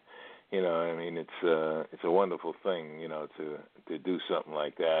crying, and it's a wonderful thing, to do something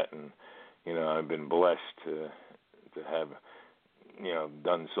like that, and I've been blessed to have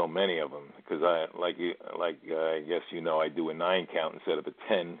done so many of them because I guess I do a 9 count instead of a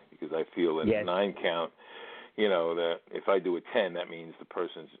 10 because I feel in a 9 count, that if I do a 10, that means the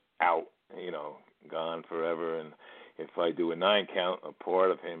person's out, gone forever, and if I do a 9 count, a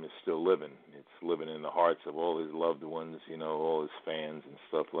part of him is still living. It's living in the hearts of all his loved ones, all his fans and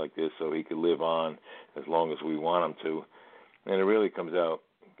stuff like this, so he could live on as long as we want him to, and it really comes out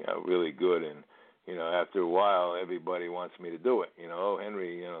really good. And after a while, everybody wants me to do it. Oh,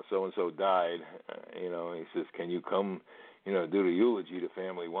 Henry, so-and-so died. He says, can you come, do the eulogy? The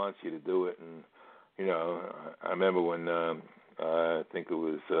family wants you to do it. And, I remember when I think it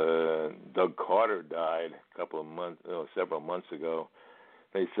was Doug Carter died several months ago.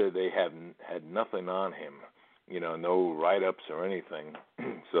 They said they had nothing on him, no write-ups or anything.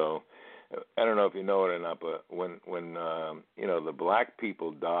 So I don't know if you know it or not, but when the black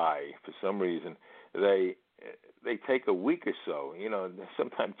people die, for some reason, they take a week or so,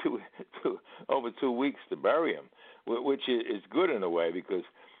 sometimes over 2 weeks to bury them, which is good in a way because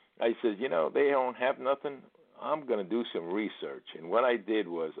I said, they don't have nothing. I'm going to do some research. And what I did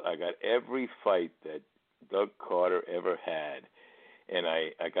was I got every fight that Doug Carter ever had, and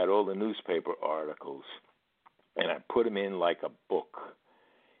I got all the newspaper articles, and I put them in like a book.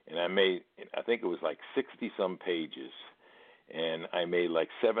 And I think it was like 60-some pages, and I made like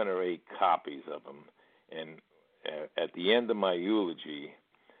 7 or 8 copies of them. And at the end of my eulogy,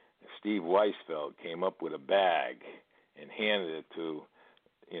 Steve Weisfeld came up with a bag and handed it to,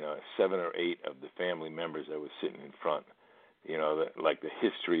 7 or 8 of the family members that were sitting in front. Like the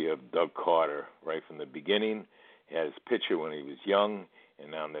history of Doug Carter right from the beginning. He had his picture when he was young,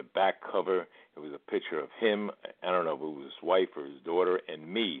 and on the back cover, it was a picture of him. I don't know if it was his wife or his daughter, and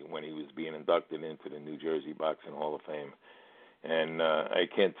me when he was being inducted into the New Jersey Boxing Hall of Fame. And I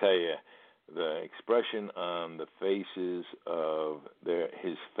can't tell you, the expression on the faces of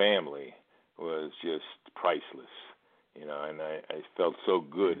his family was just priceless. And I felt so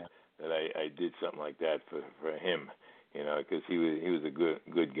good that I did something like that for him, because he was a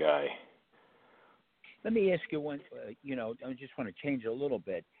good guy. Let me ask you one. I just want to change a little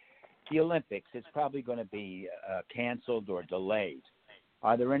bit. The Olympics, it's probably going to be canceled or delayed.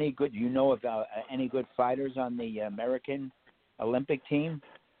 Are there any good? Do you know about any good fighters on the American Olympic team?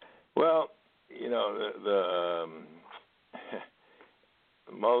 Well,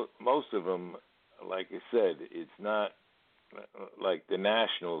 most of them, like I said, it's not like the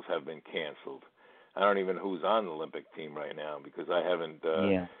nationals have been canceled. I don't even know who's on the Olympic team right now because I haven't,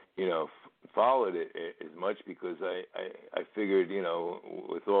 followed it as much because I figured,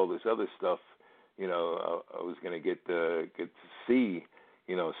 with all this other stuff, I was going to get to see,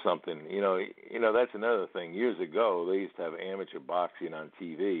 something. That's another thing. Years ago, they used to have amateur boxing on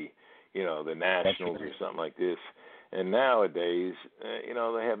TV, the nationals or something like this. And nowadays,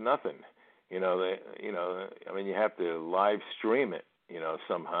 they have nothing. You have to live stream it,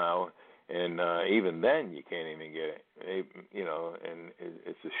 somehow. And even then, you can't even get it, and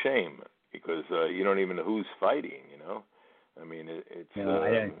it's a shame because you don't even know who's fighting, I mean, it's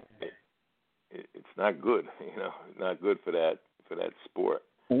not good, not good for that sport.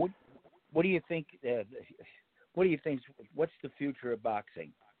 What do you think? What's the future of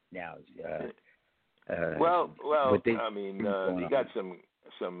boxing now? Well, you got some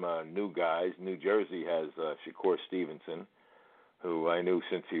new guys. New Jersey has Shakur Stevenson, who I knew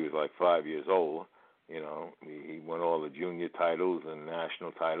since he was like 5 years old. He won all the junior titles and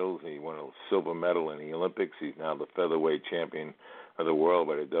national titles. He won a silver medal in the Olympics. He's now the featherweight champion of the world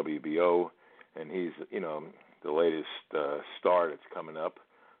by the WBO, and he's the latest star that's coming up.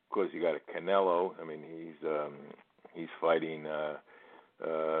 Of course, you got a Canelo. I mean, he's fighting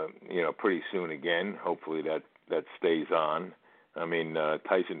pretty soon again. Hopefully that stays on. I mean,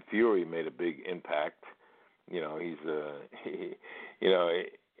 Tyson Fury made a big impact.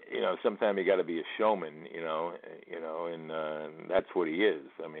 Sometimes you got to be a showman, and that's what he is.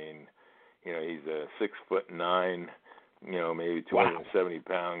 I mean, he's a 6'9", maybe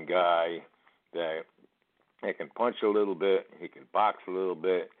 270-pound guy that can punch a little bit, he can box a little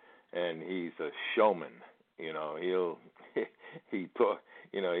bit, and he's a showman.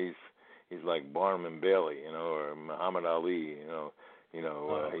 He's like Barnum and Bailey, or Muhammad Ali, I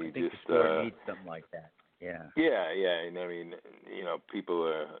he think the just sport needs something like that. Yeah. Yeah, and I mean, people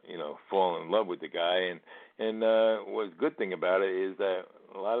are, fall in love with the guy, and what's good thing about it is that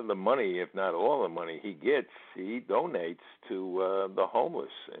a lot of the money, if not all the money he gets, he donates to the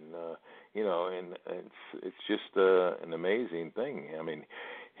homeless, and and it's just an amazing thing. I mean,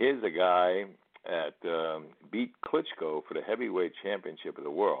 here's a guy that beat Klitschko for the heavyweight championship of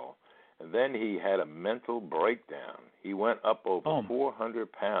the world, and then he had a mental breakdown. He went up over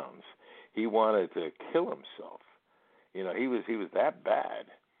 400 pounds. He wanted to kill himself. He was that bad.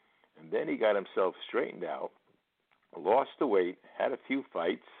 And then he got himself straightened out, lost the weight, had a few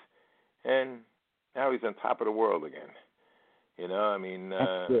fights, and now he's on top of the world again. I mean,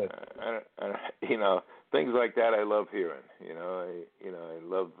 things like that I love hearing. I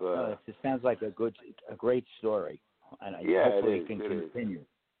love. It sounds like a great story, and hopefully it can continue.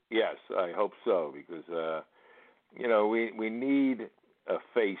 Yes, I hope so, because we need a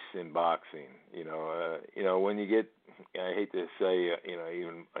face in boxing. When you get, I hate to say,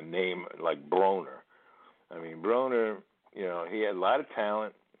 even a name like Broner. I mean, Broner, he had a lot of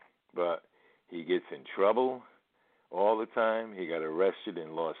talent, but he gets in trouble all the time. He got arrested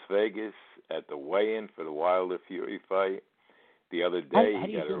in Las Vegas at the weigh-in for the Wilder Fury fight. The other day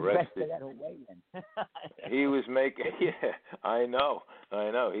he got arrested at a weigh-in. He was making, I know.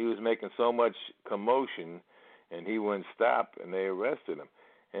 He was making so much commotion, and he wouldn't stop, and they arrested him.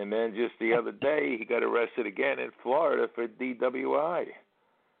 And then just the other day, he got arrested again in Florida for DWI.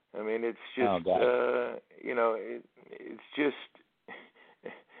 I mean, it's just,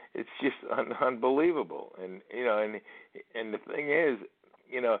 it's just unbelievable. And and the thing is,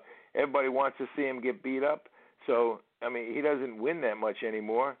 everybody wants to see him get beat up. So I mean, he doesn't win that much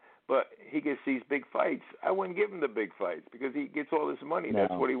anymore, but he gets these big fights. I wouldn't give him the big fights because he gets all this money. No.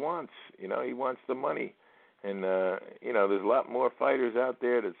 That's what he wants. He wants the money. And, there's a lot more fighters out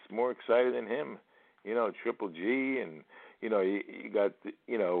there that's more excited than him. Triple G, and, you got,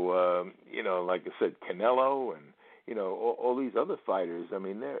 like I said, Canelo, and, all these other fighters. I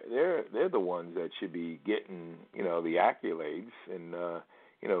mean, they're the ones that should be getting, the accolades. And,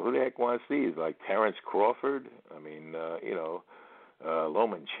 who the heck wants these? Like Terrence Crawford. I mean,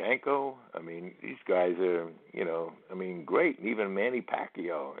 Lomachenko. I mean, these guys are, great. And even Manny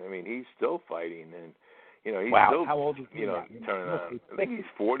Pacquiao. I mean, he's still fighting, and he's still, how old is he turning on. I think he's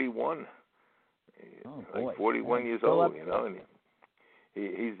 41. Oh, boy. Like 41 years old, and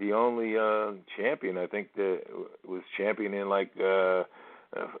he's the only champion, I think, that was champion in like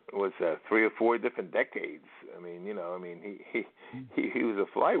what's that, 3 or 4 different decades. I mean, he was a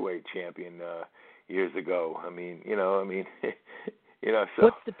flyweight champion years ago. I mean, so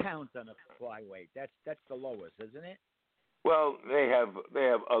what's the pounds on a flyweight? That's the lowest, isn't it? Well, they have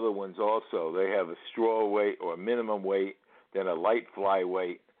other ones also. They have a straw weight or a minimum weight, then a light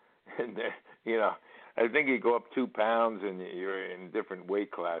flyweight, and I think you go up 2 pounds and you're in different weight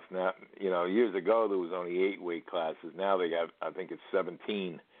class now. Years ago there was only 8 weight classes. Now they got, I think it's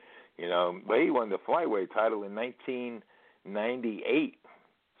 17. But he won the flyweight title in 1998.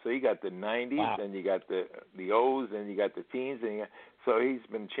 So you got the 90s, and you got the O's, and you got the teens, so he's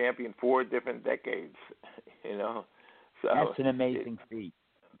been champion 4 different decades. So that's an amazing feat.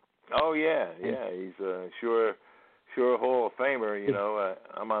 Oh yeah. He's sure Hall of Famer.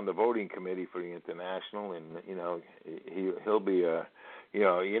 I'm on the voting committee for the international, and he'll be a.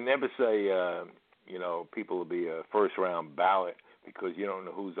 You never say people will be a first round ballot because you don't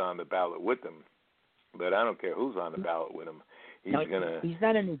know who's on the ballot with them. But I don't care who's on the ballot with him. He's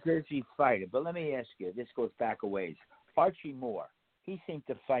not a New Jersey fighter, but let me ask you. This goes back a ways. Archie Moore. He seemed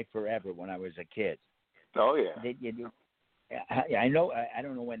to fight forever when I was a kid. Oh yeah. I know. I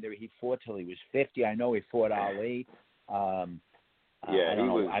don't know when he fought till he was 50. I know he fought Ali. I don't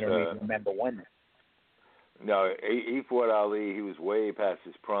even remember when. No, he fought Ali. He was way past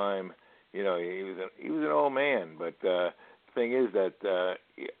his prime. he was an old man. But the thing is that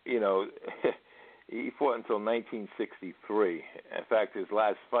he fought until 1963. In fact, his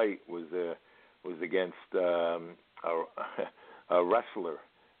last fight was against a wrestler.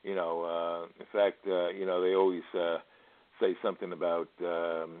 In fact, they always say something about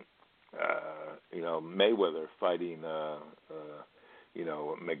Mayweather fighting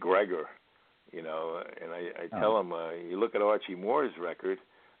McGregor. And I tell him, you look at Archie Moore's record,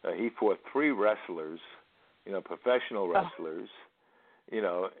 he fought 3 wrestlers, professional wrestlers,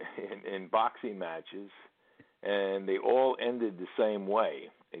 in boxing matches, and they all ended the same way,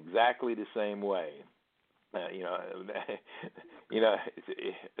 exactly the same way.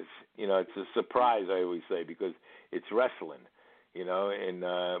 It's a surprise, I always say, because it's wrestling,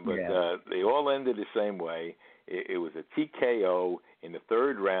 but they all ended the same way. It was a TKO in the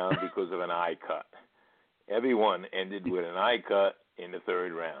 3rd round because of an eye cut. Everyone ended with an eye cut in the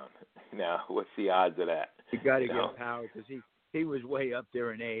 3rd round. Now, what's the odds of that? You got to give power because he was way up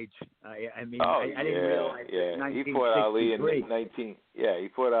there in age. I didn't realize that. He fought Ali in He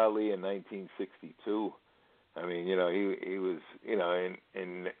fought Ali in 1962. I mean, he was,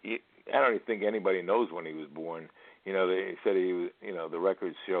 and I don't even think anybody knows when he was born. They said he was, the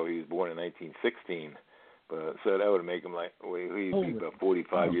records show he was born in 1916. But so that would make him he'd be about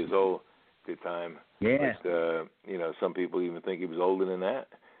 45 years old at the time. Yeah. But, some people even think he was older than that.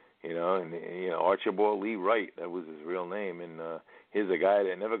 And Archibald Lee Wright, that was his real name, and he's a guy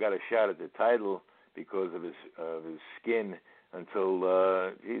that never got a shot at the title because of his skin until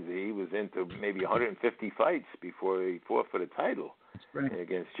he was into maybe 150 fights before he fought for the title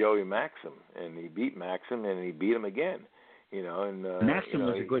against Joey Maxim, and he beat Maxim and he beat him again. And Maxim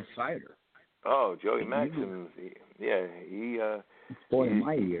was a good fighter. Oh, Joey Maxim, he born in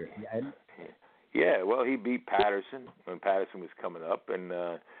my year. Yeah, well, he beat Patterson when Patterson was coming up, and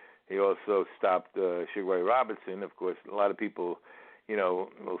he also stopped Sugar Ray Robinson. Of course, a lot of people,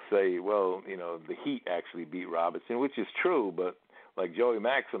 will say, well, the Heat actually beat Robinson, which is true. But like Joey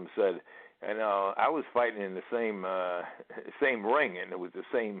Maxim said, I was fighting in the same ring, and it was the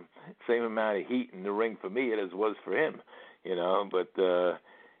same amount of heat in the ring for me as was for him. But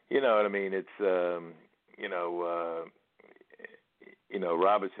you know what I mean? It's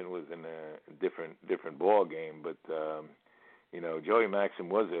Robinson was in a different ball game, but Joey Maxim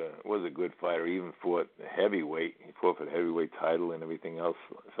was a good fighter. He even fought heavyweight. He fought for the heavyweight title and everything else.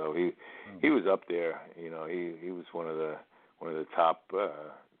 So he was up there. He was one of the top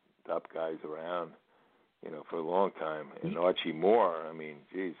guys around. For a long time. And Archie Moore,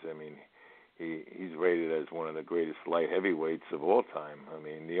 he's rated as one of the greatest light heavyweights of all time.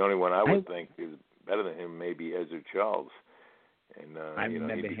 The only one I would think is better than him may be Ezra Charles. And I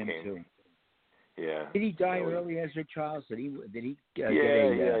remember him too. Yeah. Did he die early, Ezra Charles? Did he? He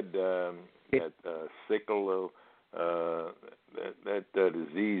had that sickle, that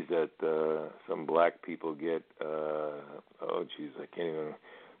disease that some black people get. I can't even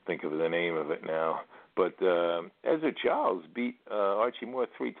think of the name of it now. But Ezra Charles beat Archie Moore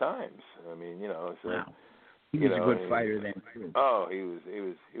 3 times. So, wow. He was a good fighter then too. Oh, he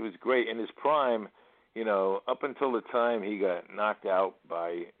was great in his prime. Up until the time he got knocked out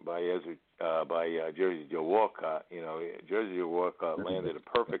by Jersey Joe Walcott. Jersey Joe Walcott landed a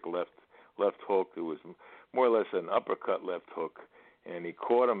perfect left hook. It was more or less an uppercut left hook, and he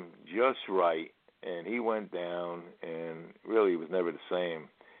caught him just right, and he went down, and really was never the same.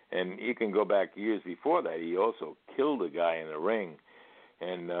 And you can go back years before that. He also killed a guy in the ring,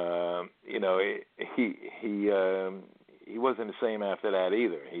 and he wasn't the same after that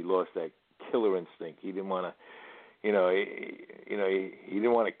either. He lost that killer instinct. He didn't want to, he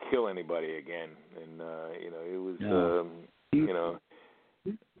didn't want to kill anybody again. And it was,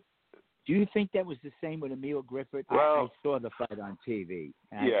 Do you think that was the same with Emil Griffith? Well, I saw the fight on TV.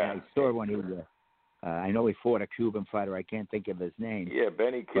 I saw when he was. I know he fought a Cuban fighter. I can't think of his name. Yeah,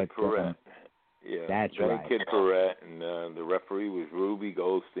 Benny Kid Perret. That's Benny right. Kid Perret, and the referee was Ruby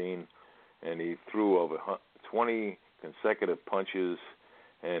Goldstein, and he threw over 20 consecutive punches,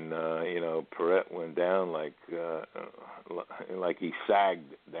 and Perret went down like he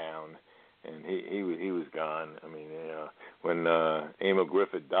sagged down, and he was gone. When Emil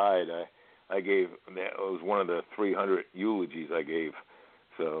Griffith died, I gave, it was one of the 300 eulogies I gave.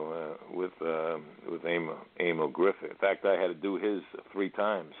 So with Emil Griffith. In fact, I had to do his 3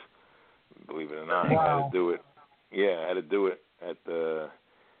 times. Believe it or not, wow. I had to do it. Yeah, I had to do it at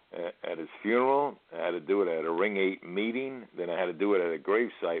his funeral. I had to do it at a Ring 8 meeting. Then I had to do it at a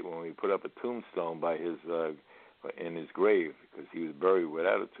gravesite when we put up a tombstone by in his grave, because he was buried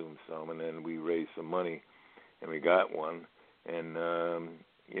without a tombstone. And then we raised some money, and we got one. And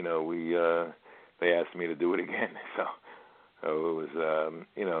they asked me to do it again. So it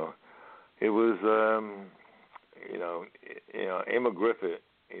was, Emil Griffith.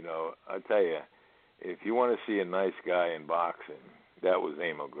 I tell you, if you want to see a nice guy in boxing, that was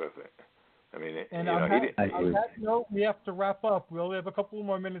Emil Griffith. I mean, and on that note, we have to wrap up. We only have a couple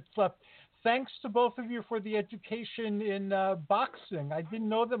more minutes left. Thanks to both of you for the education in boxing. I didn't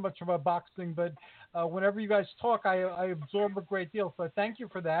know that much about boxing, but whenever you guys talk, I absorb a great deal. So thank you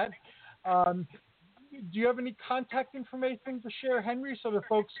for that. Do you have any contact information to share, Henry, so that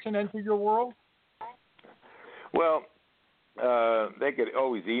folks can enter your world? Well, they could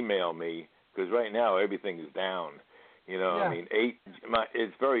always email me because right now everything is down. I mean,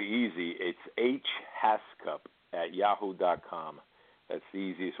 it's very easy. It's hhascup@yahoo.com. That's the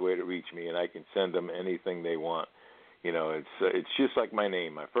easiest way to reach me, and I can send them anything they want. It's just like my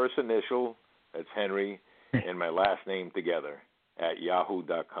name. My first initial, that's Henry, and my last name together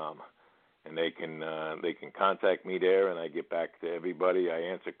 @yahoo.com. And they can contact me there, and I get back to everybody. I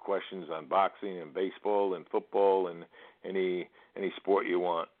answer questions on boxing and baseball and football and any sport you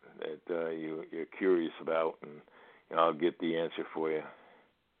want that you're curious about, and I'll get the answer for you.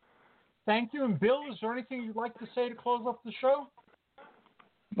 Thank you. And Bill, is there anything you'd like to say to close up the show?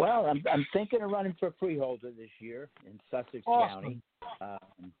 Well, I'm thinking of running for freeholder this year in Sussex County.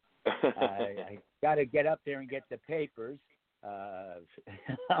 I got to get up there and get the papers.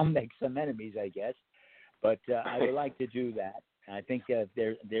 I'll make some enemies, I guess, but I would like to do that. I think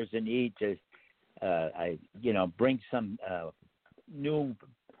there's a need to, bring some new,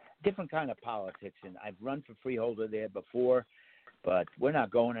 different kind of politics. And I've run for freeholder there before, but we're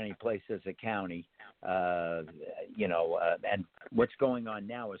not going any place as a county. And what's going on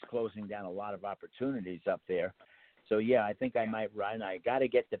now is closing down a lot of opportunities up there. So yeah, I think I might run. I got to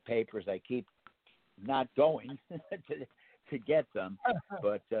get the papers. I keep not going to get them,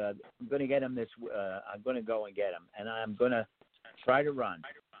 but I'm going to get them I'm going to go and get them, and I'm going to try to run.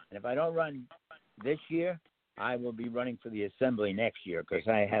 And if I don't run this year, I will be running for the assembly next year because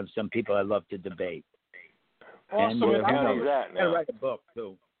I have some people I love to debate. Awesome. And what county is that now? I write a book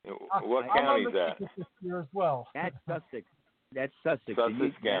too. What county is that? This year as well. That's Sussex. That's Sussex.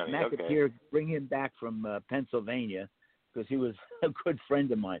 Sussex County. McAteer, bring him back from Pennsylvania because he was a good friend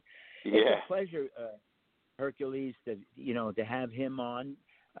of mine. Yeah. It's a pleasure, Hercules, to have him on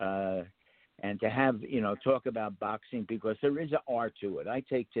and to have talk about boxing because there is an art to it. I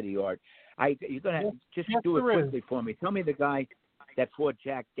take to the art. You're gonna just do it quickly for me. Tell me the guy that fought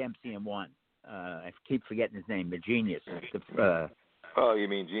Jack Dempsey and won. I keep forgetting his name. The genius. You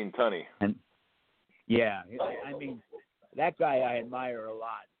mean Gene Tunney? And yeah, I mean that guy I admire a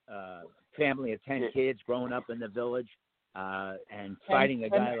lot. Family of 10 kids, growing up in the village, and fighting a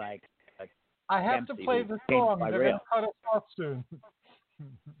guy like. I have Dempsey, to play the song. They're going to cut us off soon.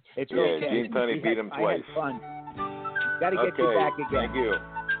 It's okay. Gene Tunney beat him twice. I had fun. Got to get you back again. Thank you.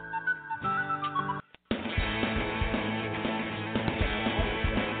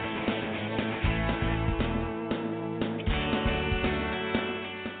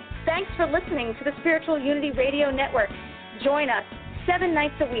 Thanks for listening to the Spiritual Unity Radio Network. Join us 7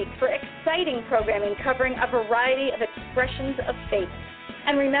 nights a week for exciting programming covering a variety of expressions of faith.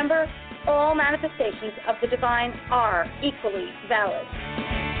 And remember, all manifestations of the divine are equally valid.